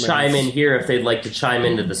else can performance. chime in here if they'd like to chime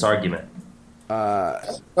into this argument.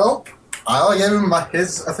 Nope. I'll give him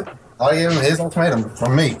his ultimatum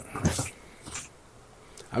from me.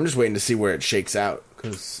 I'm just waiting to see where it shakes out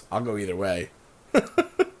because I'll go either way.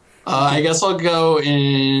 I guess I'll go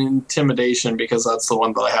intimidation because that's the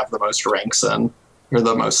one that I have the most ranks in, or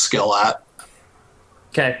the most skill at.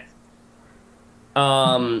 Okay.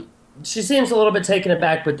 She seems a little bit taken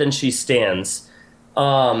aback, but then she stands.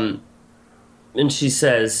 And she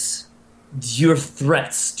says, your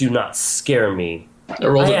threats do not scare me. I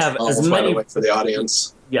rolled I a have 12, as by the many- way, for the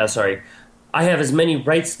audience. Yeah, sorry. I have as many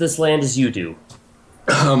rights to this land as you do.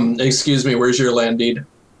 Excuse me, where's your land deed?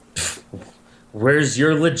 Where's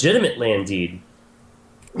your legitimate land deed?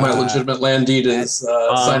 My legitimate land deed is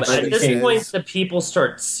signed by At the this king. point, the people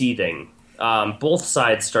start seething. Both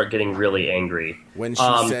sides start getting really angry. When she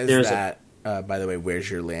says there's that, by the way, where's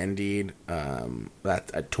your land deed?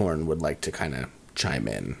 That Torn would like to kind of chime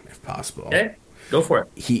in if possible. Okay, go for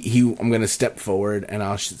it. I'm going to step forward and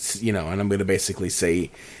and I'm going to basically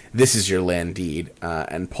say, this is your land deed,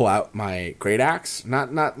 and pull out my great axe,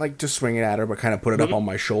 not like to swing it at her, but kind of put it up on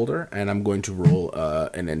my shoulder, and I'm going to roll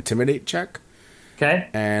an intimidate check. Okay.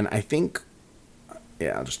 And I think,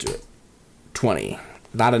 I'll just do it. 20.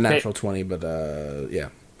 Not a natural 20, but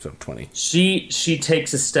so 20. She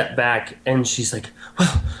takes a step back and she's like,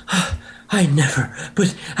 well, I never,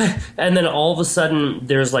 but and then all of a sudden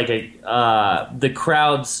there's like the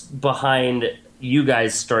crowds behind you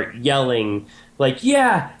guys start yelling like,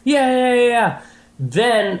 yeah.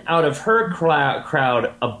 Then out of her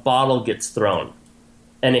crowd, a bottle gets thrown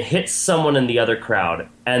and it hits someone in the other crowd,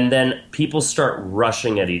 and then people start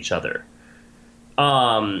rushing at each other.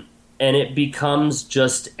 And it becomes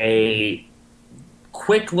just a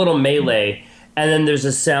quick little melee, and then there's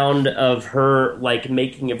a sound of her like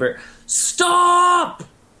making a very stop,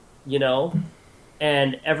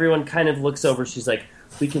 and everyone kind of looks over. She's like,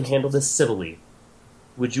 we can handle this civilly.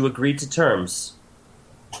 Would you agree to terms?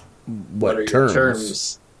 What are your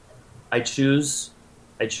terms? I choose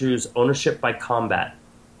ownership by combat.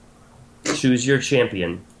 Choose your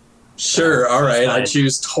champion. Sure, all right. I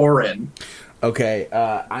choose Torin. Okay,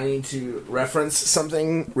 I need to reference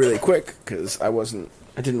something really quick because I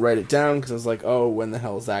didn't write it down because I was like, oh, when the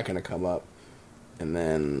hell is that going to come up? And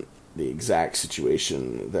then the exact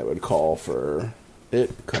situation that would call for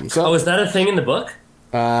it comes up. Oh, is that a thing in the book?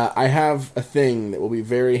 I have a thing that will be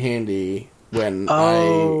very handy when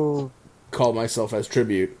I call myself as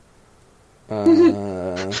tribute.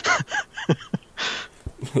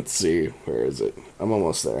 Let's see, where is it? I'm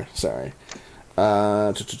almost there. Sorry.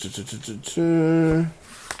 Know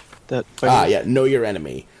your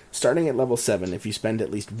enemy. Starting at level 7, if you spend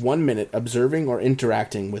at least 1 minute observing or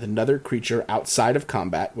interacting with another creature outside of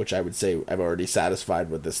combat, which I would say I've already satisfied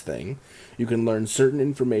with this thing, you can learn certain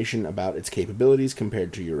information about its capabilities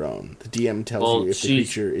compared to your own. The DM tells you if the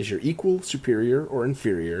creature is your equal, superior, or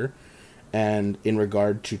inferior, and in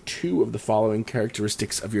regard to 2 of the following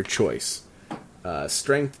characteristics of your choice.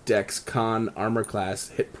 Strength, dex, con, armor class,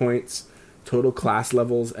 hit points, total class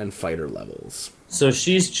levels, and fighter levels. So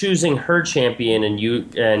she's choosing her champion, and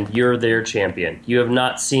you're their champion. You have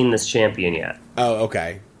not seen this champion yet. Oh,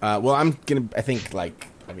 okay. Well, I'm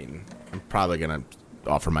probably gonna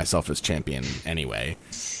offer myself as champion anyway.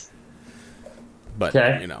 But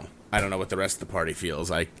okay. I don't know what the rest of the party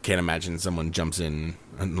feels. I can't imagine someone jumps in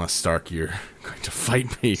unless Stark, you're going to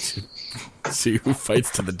fight me to see who fights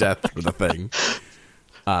to the death for the thing.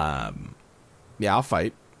 Yeah, I'll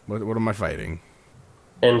fight. What am I fighting?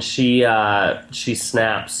 And she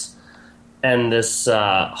snaps, and this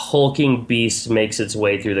hulking beast makes its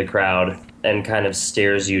way through the crowd and kind of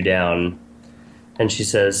stares you down. And she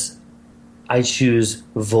says, "I choose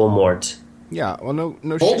Voldemort." Yeah, well, no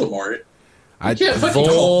Voldemort. Shit. You can't fucking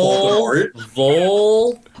call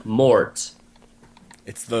Voldemort. Voldemort.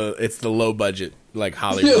 It's the low budget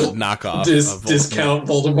Hollywood knockoff. Discount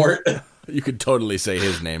Voldemort. You could totally say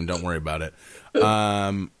his name. Don't worry about it.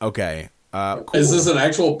 Okay. Cool. Is this an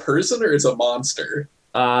actual person or is it a monster?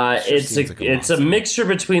 It's a mixture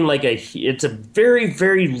between it's a very,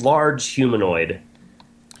 very large humanoid.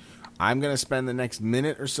 I'm gonna spend the next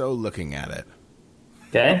minute or so looking at it.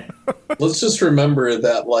 Okay. Let's just remember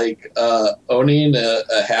that owning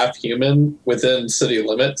a half human within city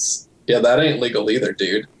limits, that ain't legal either,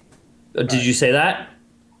 dude. Did you say that?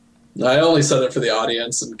 I only said it for the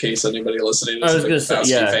audience in case anybody listening is a Big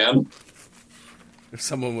Lebowski fan. If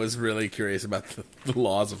someone was really curious about the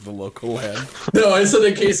laws of the local land. No, I said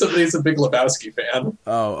in case somebody's a Big Lebowski fan.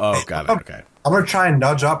 Oh, got it. Okay. I'm going to try and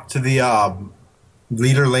nudge up to the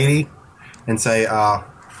leader lady and say,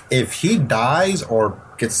 if he dies or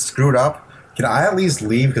gets screwed up, can I at least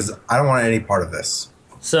leave? Because I don't want any part of this.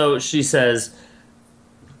 So she says,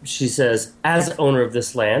 as owner of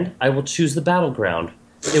this land, I will choose the battleground.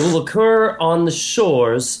 It will occur on the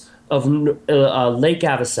shores of Lake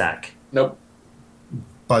Avasac. Nope.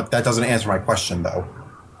 But that doesn't answer my question, though.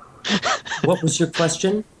 What was your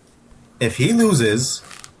question? If he loses,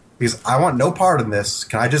 because I want no part in this,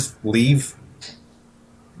 can I just leave?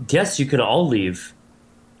 Yes, you can all leave.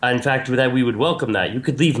 In fact, that we would welcome that. You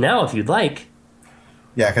could leave now if you'd like.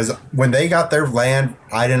 Yeah, because when they got their land,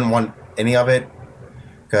 I didn't want any of it,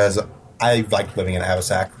 because I like living in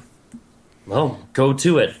Avasac. Well, go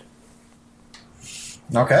to it.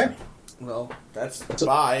 Okay. Well, that's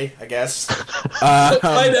bye, I guess. Bye,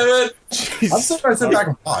 Devin. I'm still going to sit back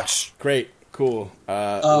and watch. Great, cool.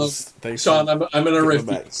 Thanks, Sean. I'm going to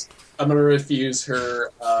refuse. I'm going to refuse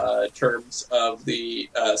her terms of the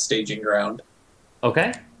staging ground.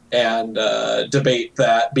 Okay. And debate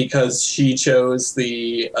that because she chose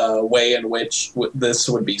the way in which this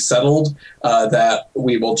would be settled, that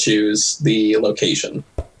we will choose the location.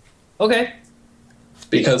 Okay.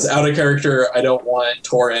 Because out of character, I don't want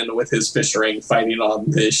Torin with his fish ring fighting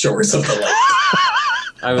on the shores of the lake.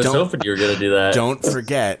 I was hoping you were going to do that. Don't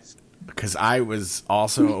forget, because I was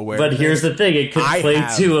also aware. But here's the thing: it could play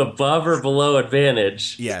to above or below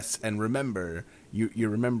advantage. Yes, and remember, you're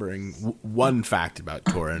remembering one fact about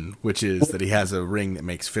Torin, which is that he has a ring that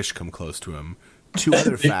makes fish come close to him. 2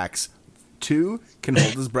 other facts. 2, can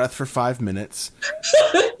hold his breath for 5 minutes.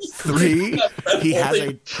 3, he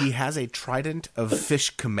has a trident of fish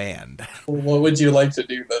command. What would you like to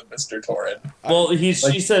do then, Mr. Torin? Well, she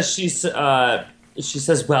says, well. She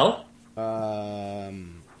says,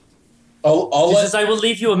 I will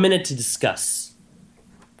leave you a minute to discuss.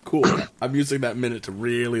 Cool. I'm using that minute to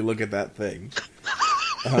really look at that thing.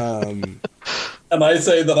 And I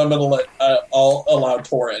say that I'm going to let I'll allow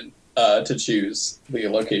Torin to choose the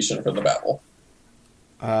location for the battle.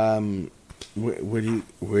 Where do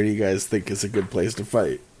you guys think is a good place to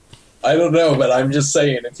fight? I don't know, but I'm just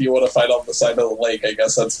saying, if you want to fight on the side of the lake, I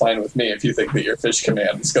guess that's fine with me. If you think that your fish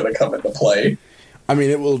command is going to come into play, I mean,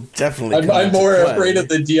 it will definitely. I'm more afraid of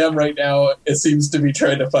the DM right now. It seems to be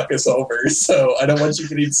trying to fuck us over, so I don't want you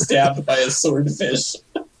getting stabbed by a swordfish.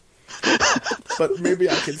 But maybe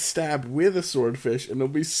I can stab with a swordfish, and it'll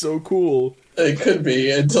be so cool. It could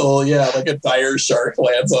be until, like a dire shark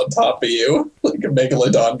lands on top of you, like a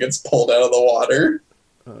megalodon gets pulled out of the water.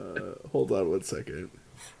 Hold on 1 second.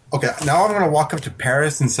 Okay, now I'm going to walk up to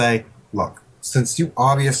Paris and say, look, since you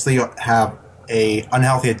obviously have a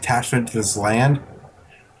unhealthy attachment to this land,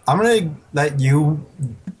 I'm going to let you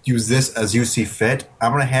use this as you see fit.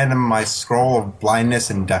 I'm going to hand him my scroll of blindness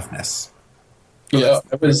and deafness. Yeah,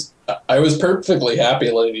 I was perfectly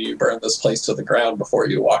happy letting you burn this place to the ground before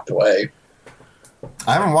you walked away.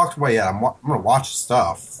 I haven't walked away yet. I'm going to watch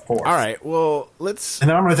stuff. Of course. All right. Well, let's And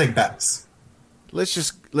then I'm going to take bets.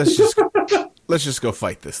 just go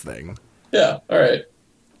fight this thing. Yeah, all right.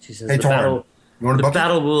 She says, Hey, the Torrin, you want to bucket?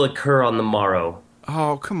 battle will occur on the morrow.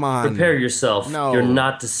 Oh, come on. Prepare yourself. No. You're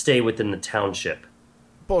not to stay within the township.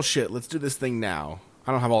 Bullshit. Let's do this thing now.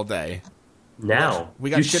 I don't have all day. Now.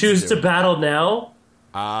 We got you shit to choose do. to battle now?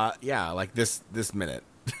 Yeah, like this minute.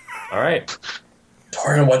 All right.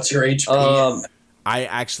 Torrin, what's your HP? I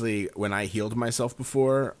actually, when I healed myself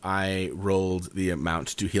before, I rolled the amount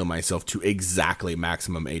to heal myself to exactly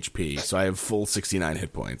maximum HP. So I have full 69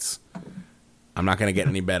 hit points. I'm not going to get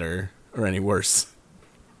any better or any worse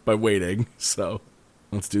by waiting. So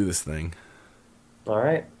let's do this thing. All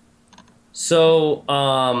right. So,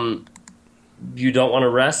 you don't want to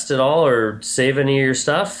rest at all or save any of your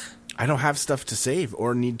stuff? I don't have stuff to save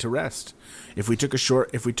or need to rest. If we took a short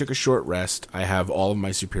rest, I have all of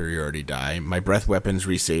my superiority die. My breath weapons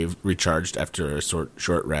recharged after a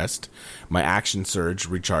short rest. My action surge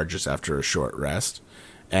recharges after a short rest,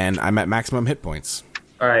 and I'm at maximum hit points.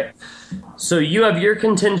 All right. So you have your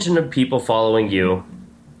contingent of people following you.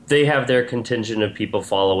 They have their contingent of people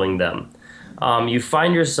following them. You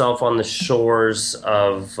find yourself on the shores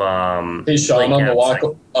of Hey, Sean, Lake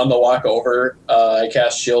on the walk over, I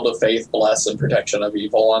cast Shield of Faith, Bless, and Protection of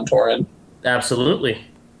Evil on Torrin. Absolutely.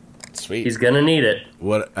 Sweet. He's gonna need it.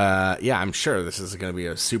 What? Yeah, I'm sure this is going to be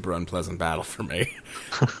a super unpleasant battle for me.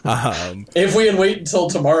 If we had waited until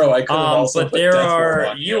tomorrow, I could have also but put there Death Roll are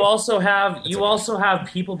on you also have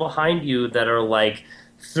people behind you that are like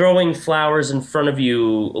throwing flowers in front of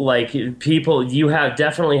you, like people you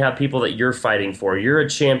definitely have people that you're fighting for. You're a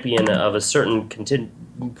champion of a certain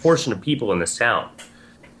portion of people in this town.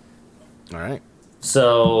 All right.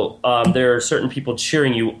 So there are certain people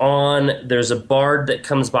cheering you on. There's a bard that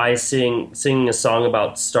comes by singing a song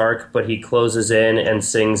about Stark, but he closes in and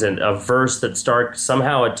sings a verse that Stark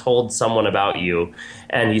somehow had told someone about you,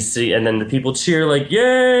 and and then the people cheer like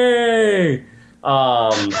 "Yay!"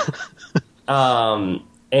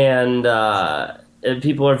 And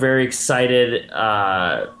people are very excited.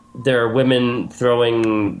 There are women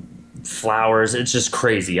throwing flowers. It's just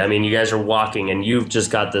crazy. I mean, you guys are walking and you've just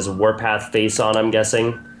got this Warpath face on, I'm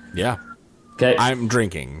guessing. Yeah. Okay. I'm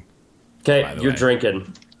drinking. Okay, you're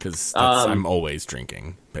drinking. Because I'm always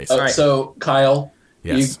drinking, basically. So, Kyle,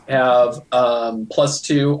 Yes. you have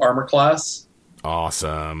 +2 armor class.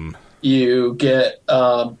 Awesome. You get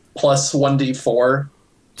plus 1d4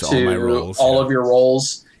 To all my rolls, all yeah. of your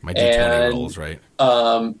rolls. My D20 rolls, right?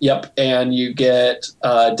 Yep, and you get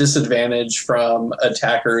disadvantage from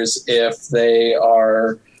attackers if they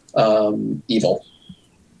are evil.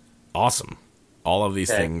 Awesome. All of these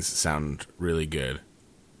things sound really good.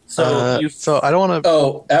 So So I don't want to.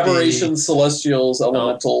 Oh, aberrations, celestials,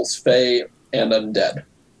 elementals, fae, and undead.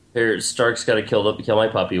 Here, Stark's got to kill my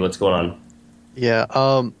puppy. What's going on? Yeah.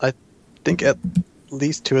 I think at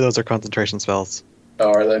least 2 of those are concentration spells. Oh,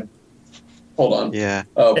 are they? Hold on. Yeah.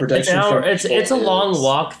 Oh, protection. It's a long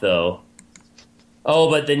walk though. Oh,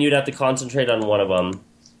 but then you'd have to concentrate on one of them.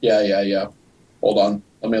 Yeah. Hold on.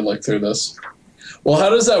 Let me look through this. Well, how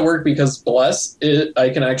does that work? Because bless it, I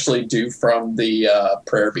can actually do from the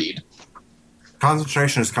prayer bead.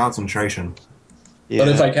 Concentration is concentration. Yeah. But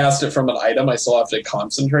if I cast it from an item, I still have to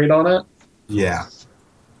concentrate on it. Yeah.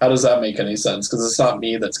 How does that make any sense? Because it's not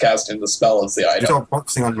me that's casting the spell; it's the You're item. still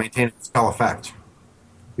focusing on maintaining the spell effect.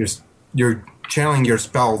 You're channeling your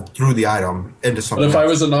spell through the item into something. But if I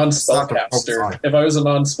else. was a Stop to focus non-spellcaster, on it. if I was a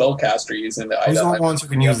non-spellcaster using the Who's item, the ones who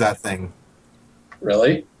can use that thing?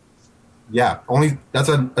 Really? Yeah, only that's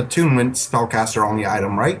an attunement spellcaster only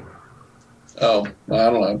item, right? Oh, I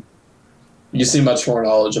don't know. You seem much more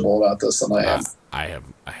knowledgeable about this than I am.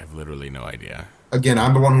 I have literally no idea. Again,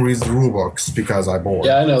 I'm the one who reads the rule books because I bore.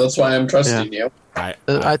 Yeah, I know. That's why I'm trusting you.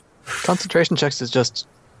 Concentration checks is just.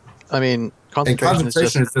 I mean, And concentration is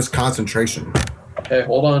concentration just. is just concentration. Okay,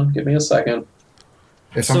 hold on. Give me a second.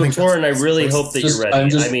 If So, something Torrin, I really hope that you're ready. I'm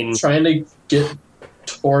just I mean, trying to get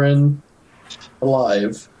Torin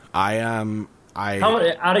alive. I How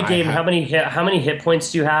many, out of game? How many hit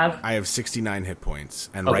points do you have? I have 69 hit points,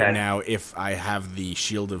 and Okay. right now, if I have the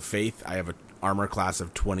Shield of Faith, I have an armor class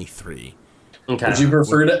of 23. Okay. Would you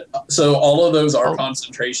prefer to? So all of those are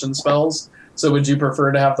concentration spells. So would you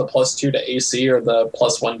prefer to have the +2 to AC or the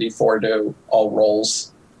 +1d4 to all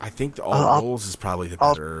rolls? I think the all rolls is probably the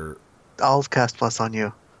better. I'll cast plus on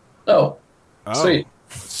you. Oh, sweet.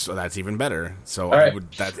 So that's even better. So All I right.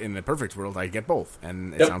 would that in the perfect world I get both,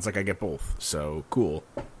 and it Yep. sounds like I get both. So cool.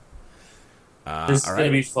 This is all gonna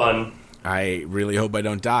right. be fun. I really hope I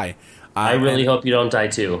don't die. I really and hope you don't die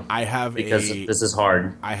too, I have because this is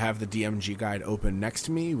hard. I have the DMG guide open next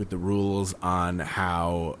to me with the rules on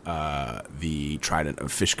how the Trident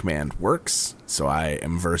of Fish Command works. So I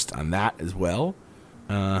am versed on that as well.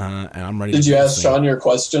 And I'm ready. Did to you do ask this thing. Sean your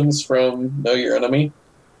questions from Know Your Enemy?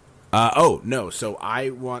 No. So I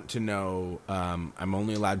want to know. I'm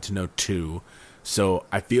only allowed to know 2. So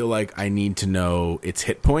I feel like I need to know its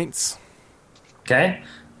hit points. Okay,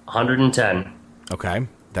 110. Okay,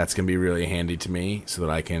 that's gonna be really handy to me so that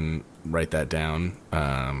I can write that down.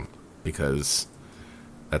 Because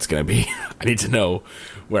that's gonna be. I need to know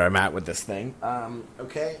where I'm at with this thing.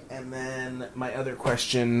 Okay, and then my other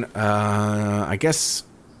question. I guess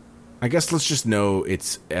let's just know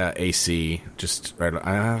it's AC. Just right.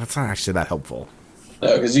 That's not actually that helpful.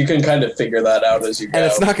 No, because you can kind of figure that out as you go. And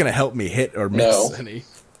it's not going to help me hit or miss No. any.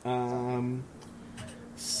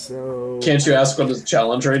 So Can't you ask what his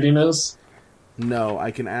challenge rating is? no, I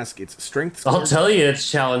can ask its strength score. I'll tell you, it's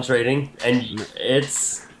challenge rating, and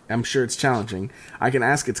it's I'm sure it's challenging. I can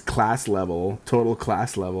ask its class level, total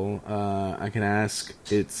class level. I can ask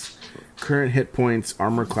its current hit points,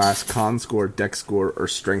 armor class, con score, dex score, or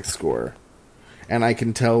strength score. And I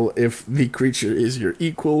can tell if the creature is your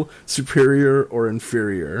equal, superior, or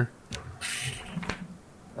inferior.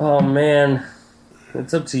 oh man,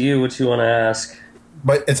 it's up to you what you want to ask.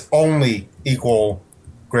 But it's only equal,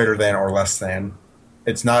 greater than, or less than.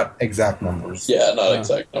 It's not exact numbers. Yeah, not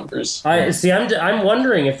exact numbers. I see. I'm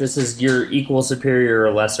wondering if this is your equal, superior,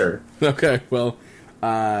 or lesser. Okay, well,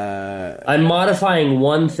 I'm modifying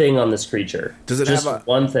one thing on this creature. Does it just have a-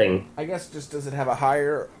 one thing? I guess just does it have a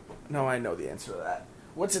higher... No, I know the answer to that.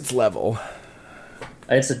 What's its level?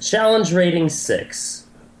 It's a challenge rating 6,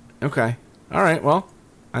 Okay. All right, well,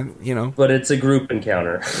 but it's a group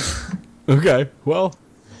encounter. Okay, well,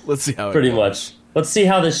 let's see how it Pretty goes. much. Let's see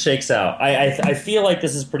how this shakes out. I feel like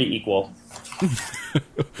this is pretty equal.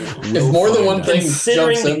 If more than one thing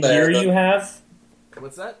Considering jumps the in there, gear then- you have,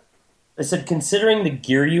 What's that? I said considering the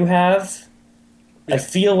gear you have, I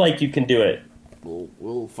feel like you can do it.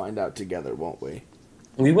 We'll find out together, won't we?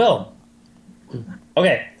 We will.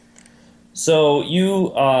 Okay. So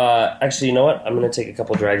you actually, you know what? I'm going to take a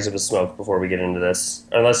couple drags of a smoke before we get into this.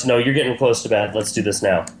 Unless, no, you're getting close to bed. Let's do this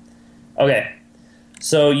now. Okay.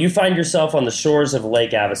 So you find yourself on the shores of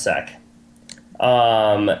Lake Avasek.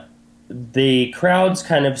 The crowds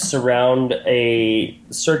kind of surround a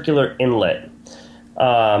circular inlet.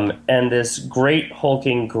 And this great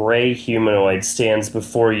hulking gray humanoid stands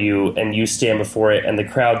before you, and you stand before it, and the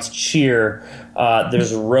crowds cheer.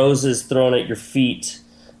 There's roses thrown at your feet,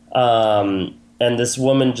 and this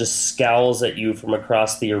woman just scowls at you from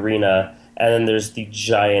across the arena, and then there's the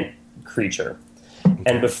giant creature.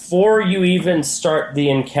 And before you even start the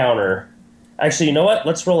encounter, actually, you know what?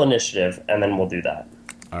 Let's roll initiative, and then we'll do that.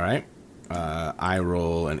 All right. I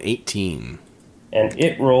roll an 18. And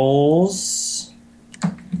it rolls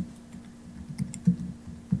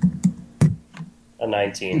a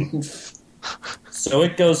 19. So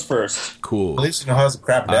it goes first. Cool. At least you know how to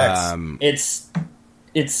crap decks.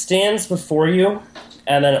 It stands before you,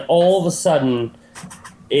 and then all of a sudden,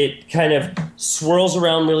 it kind of swirls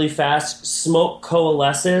around really fast. Smoke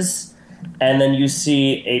coalesces, and then you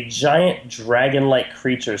see a giant dragon-like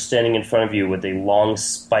creature standing in front of you with a long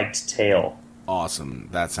spiked tail. Awesome.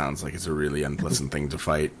 That sounds like it's a really unpleasant thing to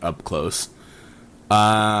fight up close.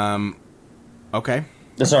 Okay.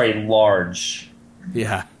 Sorry, large.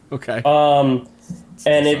 Yeah. Okay. And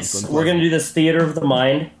sounds we're going to do this theater of the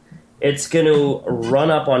mind. It's going to run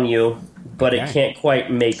up on you, but it Okay. can't quite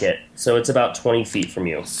make it. So it's about 20 feet from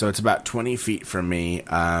you. So it's about 20 feet from me.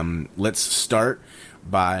 Let's start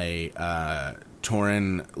by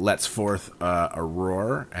Torin lets forth a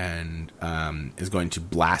roar and is going to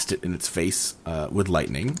blast it in its face with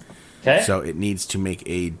lightning. Okay? So it needs to make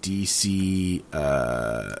a DC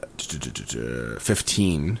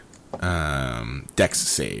 15 Dex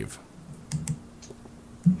save.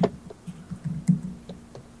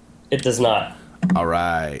 It does not. All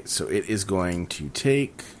right, so it is going to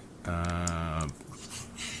take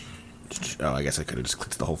I guess I could have just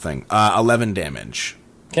clicked the whole thing. 11 damage.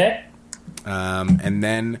 Okay. And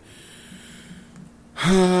then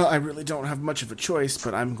I really don't have much of a choice,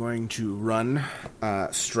 but I'm going to run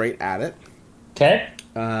straight at it. Okay.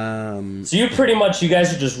 So you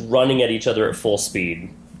guys are just running at each other at full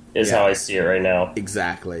speed, is how I see it right now.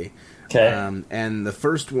 Exactly. Okay. And the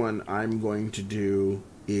first one I'm going to do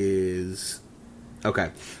is...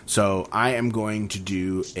 Okay, so I am going to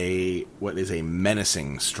do what is a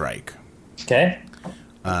menacing strike. Okay.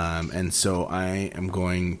 And so I am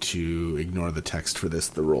going to ignore the text for this.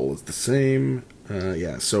 The roll is the same.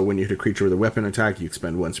 So when you hit a creature with a weapon attack, you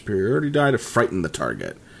expend 1 superiority die to frighten the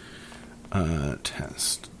target.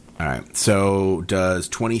 Test. All right, so does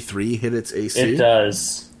 23 hit its AC? It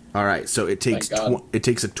does. All right, so it takes it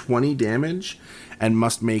takes a 20 damage and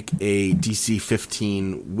must make a DC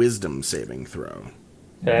 15 Wisdom saving throw.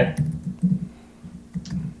 Okay.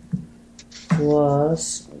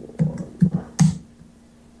 Plus 1.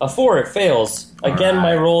 A 4, it fails. Again,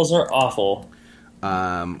 my rolls are awful.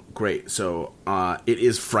 Great. So it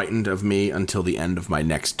is frightened of me until the end of my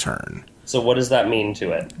next turn. So what does that mean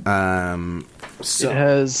to it? It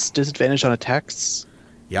has disadvantage on attacks.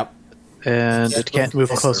 Yep. And it can't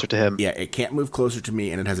move closer to him. Yeah, it can't move closer to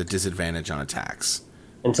me, and it has a disadvantage on attacks.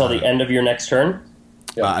 Until the end of your next turn?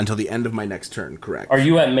 Until the end of my next turn, correct. Are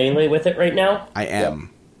you at melee with it right now? I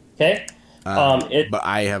am. Okay. But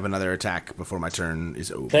I have another attack before my turn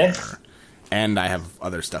is over. Okay. And I have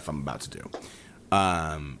other stuff I'm about to do.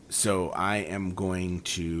 So I am going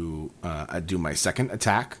to do my second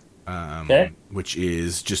attack, which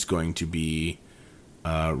is just going to be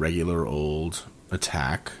a regular old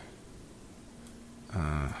attack.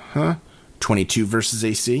 22 versus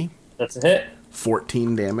AC. That's a hit.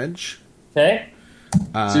 14 damage. Okay.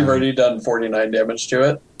 So you've already done 49 damage to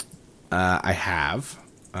it? I have.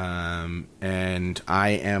 And I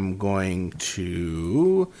am going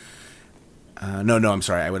to... No, I'm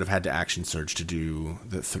sorry. I would have had to action surge to do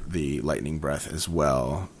the lightning breath as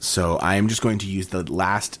well. So I am just going to use the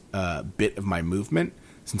last bit of my movement,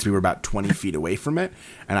 since we were about 20 feet away from it,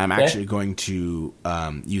 and I'm actually going to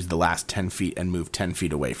use the last 10 feet and move 10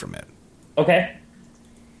 feet away from it. Okay.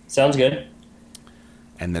 Sounds good.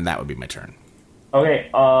 And then that would be my turn. Okay,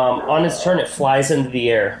 on its turn, it flies into the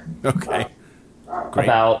air. Okay. Great.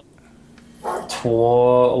 About,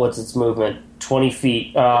 what's its movement? 20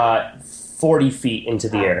 feet, 40 feet into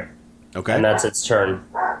the air. Okay. And that's its turn.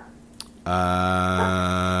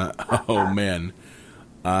 Oh, man.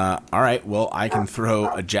 All right, well, I can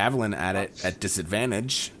throw a javelin at it at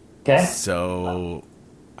disadvantage. Okay. So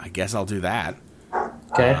I guess I'll do that.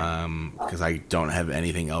 Okay. Because I don't have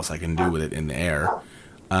anything else I can do with it in the air.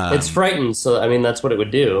 It's frightened, so, I mean, that's what it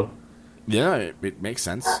would do. Yeah, it makes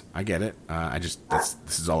sense. I get it. This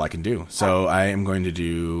is all I can do. So I am going to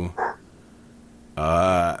do...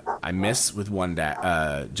 I miss with one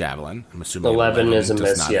javelin. I'm assuming 11 is a does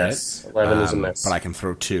miss, not yes. hit. 11 is a miss. But I can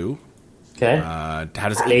throw 2. Okay. How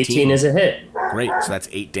does 18 is a hit. Great, so that's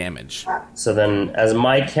 8 damage. So then, as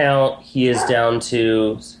my count, he is down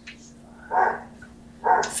to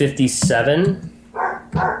 57.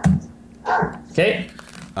 Okay.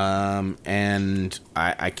 And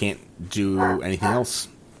I can't do anything else.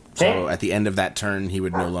 Okay. So at the end of that turn, he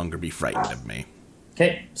would no longer be frightened of me.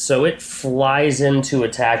 Okay, so it flies in to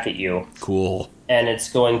attack at you. Cool. And it's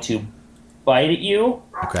going to bite at you.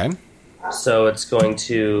 Okay. So it's going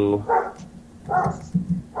to...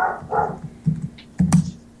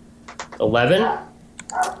 11?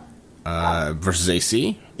 Versus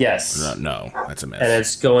AC? Yes. No, that's a miss. And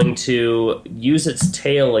it's going to use its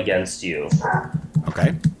tail against you.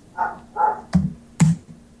 Okay.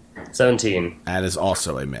 17. That is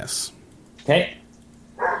also a miss. Okay.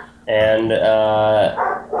 And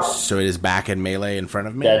So it is back in melee in front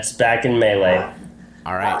of me? that's back in melee.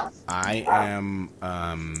 All right. I am...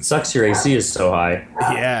 Sucks your AC is so high.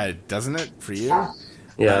 Yeah, doesn't it? For you?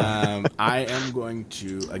 Yeah. I am going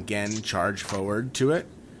to, again, charge forward to it.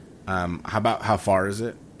 How far is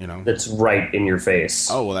it? You know? That's right in your face.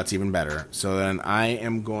 Oh, well, that's even better. So then I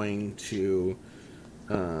am going to...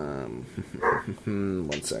 1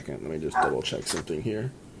 second. Let me just double check something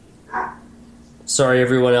here. Sorry,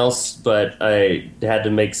 everyone else, but I had to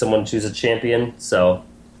make someone choose a champion, so...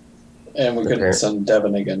 And we couldn't send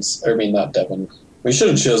Devin against... I mean, not Devin. We should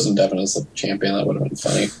have chosen Devin as the champion. That would have been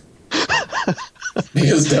funny.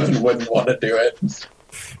 Because Devin wouldn't want to do it.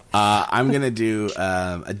 I'm going to do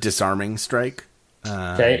a disarming strike.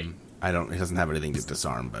 Okay. It doesn't have anything to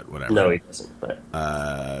disarm, but whatever. No, he doesn't. But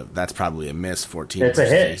that's probably a miss. 14. It's a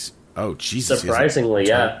hit. AC. Oh, Jesus. Surprisingly,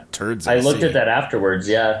 yeah. Turds. I looked at that afterwards,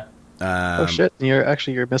 yeah. Oh shit! Your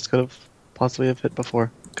miss could have possibly have hit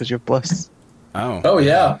before. because you have bless. Oh,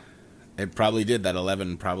 yeah. It probably did. That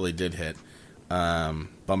 11 probably did hit.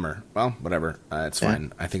 Bummer. Well, whatever. It's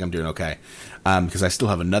fine. I think I'm doing okay. Because I still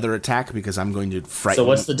have another attack because I'm going to frighten. So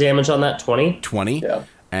what's the damage on that? 20? 20. Yeah.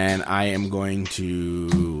 And I am going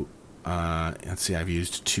to... let's see, I've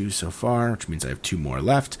used 2 so far, which means I have 2 more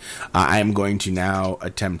left. I am going to now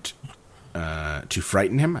attempt to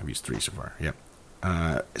frighten him. I've used 3 so far. Yep.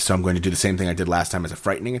 So I'm going to do the same thing I did last time as a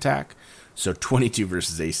frightening attack. So 22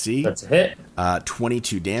 versus AC. That's a hit.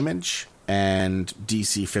 22 damage. And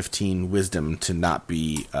DC 15 wisdom to not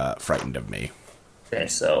be frightened of me. Okay,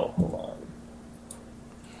 so hold on.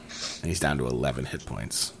 And he's down to 11 hit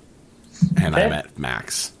points. And Okay. I'm at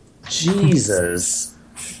max. Jesus.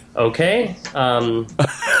 Okay. I'm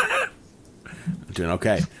doing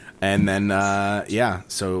okay. And then,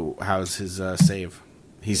 so how's his save?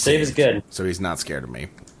 He's Save is saved, good. So he's not scared of me.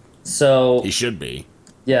 So, He should be.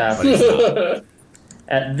 yeah. But he's not.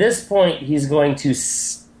 At this point, he's going to...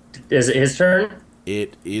 is it his turn?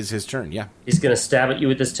 It is his turn, yeah. He's going to stab at you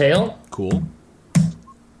with his tail. Cool.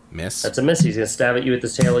 Miss. That's a miss. He's going to stab at you with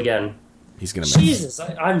his tail again. He's going to miss. Jesus,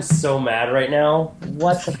 I'm so mad right now.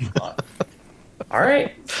 What the fuck? All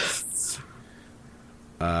right.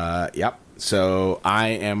 Yep. So I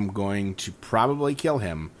am going to probably kill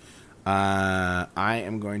him. I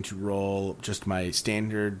am going to roll just my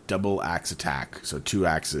standard double axe attack. So 2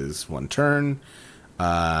 axes, 1 turn.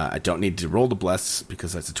 I don't need to roll the bless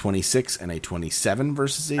because that's a 26 and a 27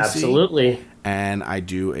 versus AC. Absolutely. And I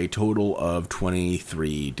do a total of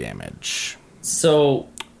 23 damage. So,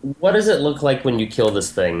 what does it look like when you kill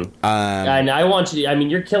this thing? And I want you to... I mean,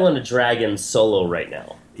 you're killing a dragon solo right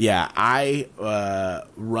now. Yeah, I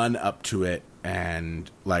run up to it and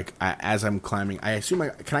as I'm climbing, I assume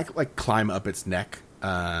can I climb up its neck?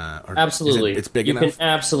 Or Absolutely. It's big you enough. You can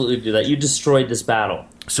absolutely do that. You destroyed this battle.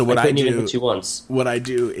 So what I couldn't I do, even hit you once. What I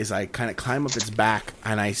do is I kind of climb up its back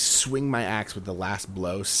and I swing my axe with the last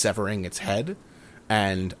blow, severing its head,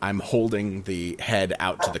 and I'm holding the head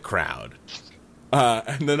out to the crowd.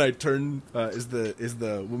 And then I turn. Is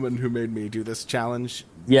the woman who made me do this challenge?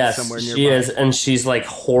 Yes, somewhere nearby? she is, and she's like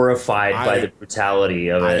horrified by the brutality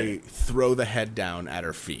of it. I throw the head down at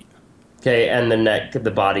her feet. Okay, and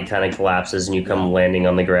the body kind of collapses, and you come landing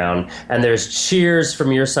on the ground. And there's cheers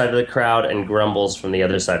from your side of the crowd and grumbles from the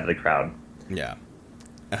other side of the crowd. Yeah.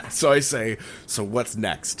 So I say, so what's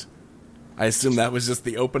next? I assume that was just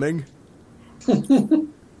the opening?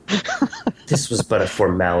 This was but a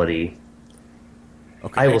formality.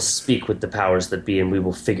 Okay. I will speak with the powers that be, and we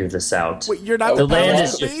will figure this out. Wait, you're not The the land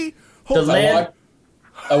powers is that just- be? the Hold on. land-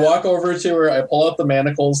 I walk over to her, I pull out the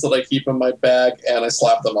manacles that I keep in my bag, and I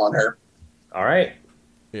slap them on her. All right.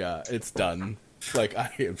 Yeah, it's done. I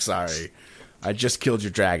am sorry. I just killed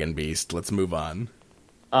your dragon beast. Let's move on.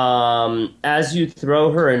 As you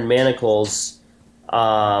throw her in manacles,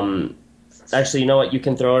 actually, you know what? You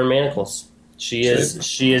can throw her in manacles. She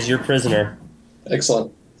is your prisoner.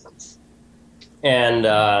 Excellent. And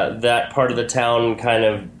that part of the town kind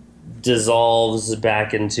of dissolves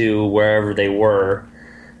back into wherever they were,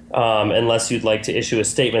 unless you'd like to issue a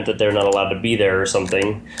statement that they're not allowed to be there or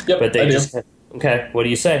something. Yep, but they I do. just okay. What do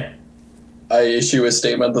you say? I issue a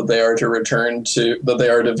statement that they are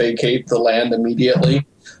to vacate the land immediately,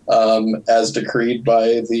 as decreed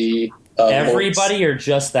by the Everybody or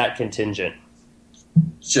just that contingent?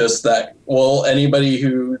 just that. Well, anybody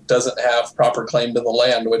who doesn't have proper claim to the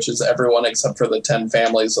land, which is everyone except for the 10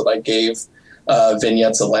 families that I gave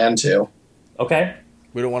vignettes of land to. Okay.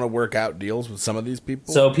 We don't want to work out deals with some of these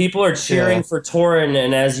people? So people are cheering Yeah. for Torin,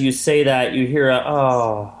 and as you say that, you hear a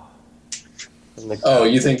oh. from the Oh, crowd.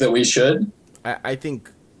 you think that we should? I think,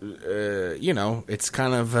 it's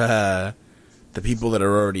kind of the people that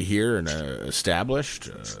are already here and established.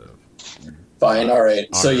 Fine, all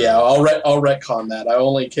right. So yeah, I'll retcon that. I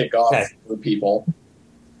only kick off Okay. for people.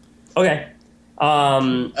 Okay.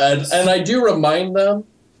 And I do remind them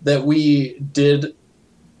that we did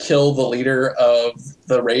kill the leader of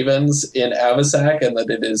the Ravens in Avisac and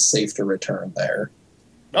that it is safe to return there.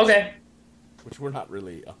 Okay. Which we're not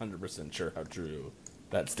really 100% sure how true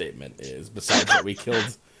that statement is. Besides that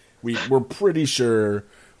we're pretty sure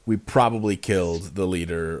we probably killed the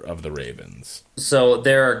leader of the Ravens. So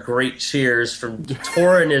there are great cheers from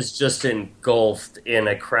Torin is just engulfed in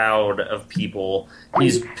a crowd of people.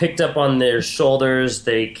 He's picked up on their shoulders.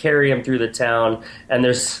 They carry him through the town, and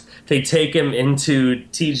they take him into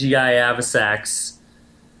TGI Avisax,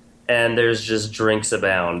 and there's just drinks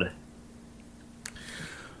abound.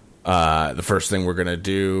 The first thing we're going to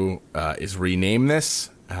do is rename this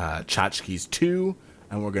Tchotchkes 2,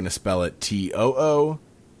 and we're going to spell it Too.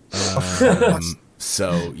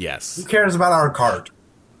 So, yes. Who cares about our cart?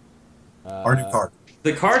 Our new card.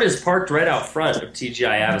 The card is parked right out front of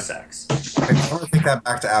TGI Avisax. Okay, I'm going to take that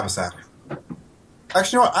back to Avisac.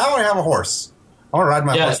 Actually, you know what? I already have a horse. I want to ride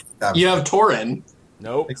my Yeah, horse. to Avisac. you have Torin.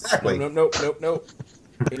 Nope. Exactly. Nope.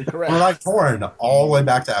 Incorrect. We're like Torin all the way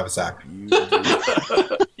back to Avisac.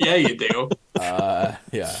 Yeah, you do.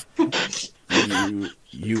 Yeah.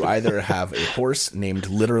 You either have a horse named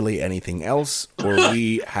literally anything else, or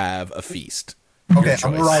we have a feast. Okay, Your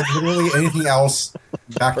I'm going to choice. ride literally anything else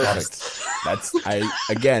back to Perfect.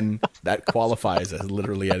 Avisac. That qualifies as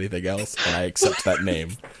literally anything else, and I accept that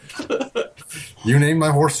name. You named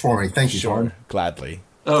my horse for me. Thank you, Sure, Torin. gladly.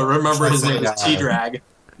 Oh, remember his name is Uh, T-Drag.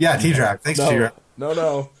 Yeah, T-Drag. Thanks, T-Drag.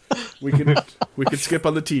 No. We could skip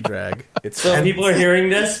on the T-drag. It's So people are hearing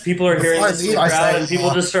this. People are hearing this in the I crowd, say, and people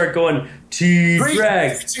just start going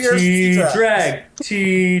T-drag, T-drag,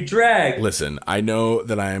 T-drag. Listen, I know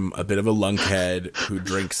that I'm a bit of a lunkhead who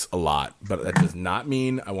drinks a lot, but that does not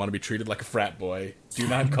mean I want to be treated like a frat boy. Do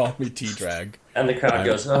not call me T-drag. And the crowd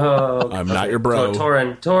goes, "Oh, I'm not your bro."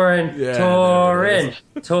 Torin, Yeah, Torin,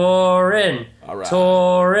 All right.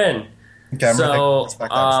 Torin." Okay, I'm gonna take So, this back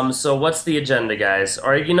to Avisac. so what's the agenda, guys? All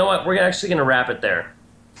right, you know what? We're actually going to wrap it there.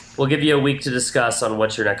 We'll give you a week to discuss on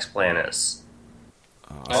what your next plan is.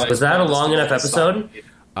 Was that a long enough episode?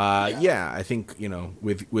 Yeah, I think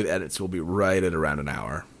with edits we'll be right at around an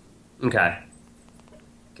hour. Okay.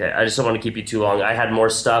 Okay, I just don't want to keep you too long. I had more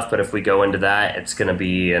stuff, but if we go into that, it's going to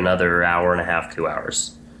be another hour and a half, 2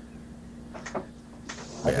 hours.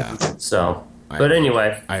 Yeah, So, but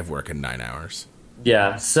anyway. I have work in 9 hours.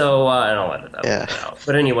 Yeah, so, and I'll edit that Yeah. one out.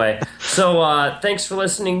 But anyway, so thanks for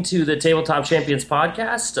listening to the Tabletop Champions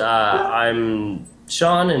podcast. I'm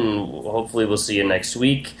Sean, and hopefully we'll see you next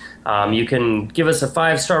week. You can give us a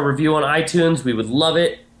 5-star review on iTunes. We would love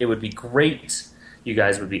it. It would be great. You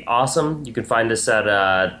guys would be awesome. You can find us at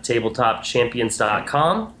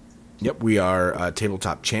tabletopchampions.com. Yep, we are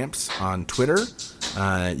Tabletop Champs on Twitter.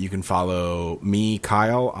 You can follow me,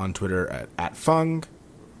 Kyle, on Twitter at Fung.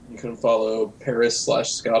 You can follow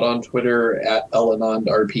Paris/Scott on Twitter at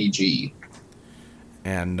ElenondRPG.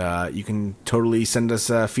 And you can totally send us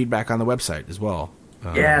feedback on the website as well.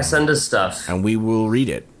 Yeah, send us stuff. And we will read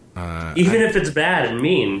it. Even if it's bad and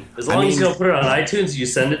mean. As long as you don't put it on iTunes, you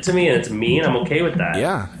send it to me and it's mean, I'm okay with that.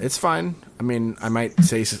 Yeah, it's fine. I mean, I might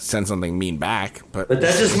send something mean back, but But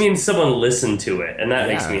that just means someone listened to it, and that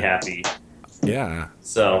makes Yeah. me happy. yeah,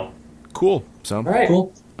 So, cool. So, all right.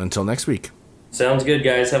 Cool. until next week, Sounds good,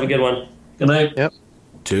 guys. Have a good one. Good night. Yep.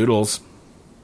 toodles.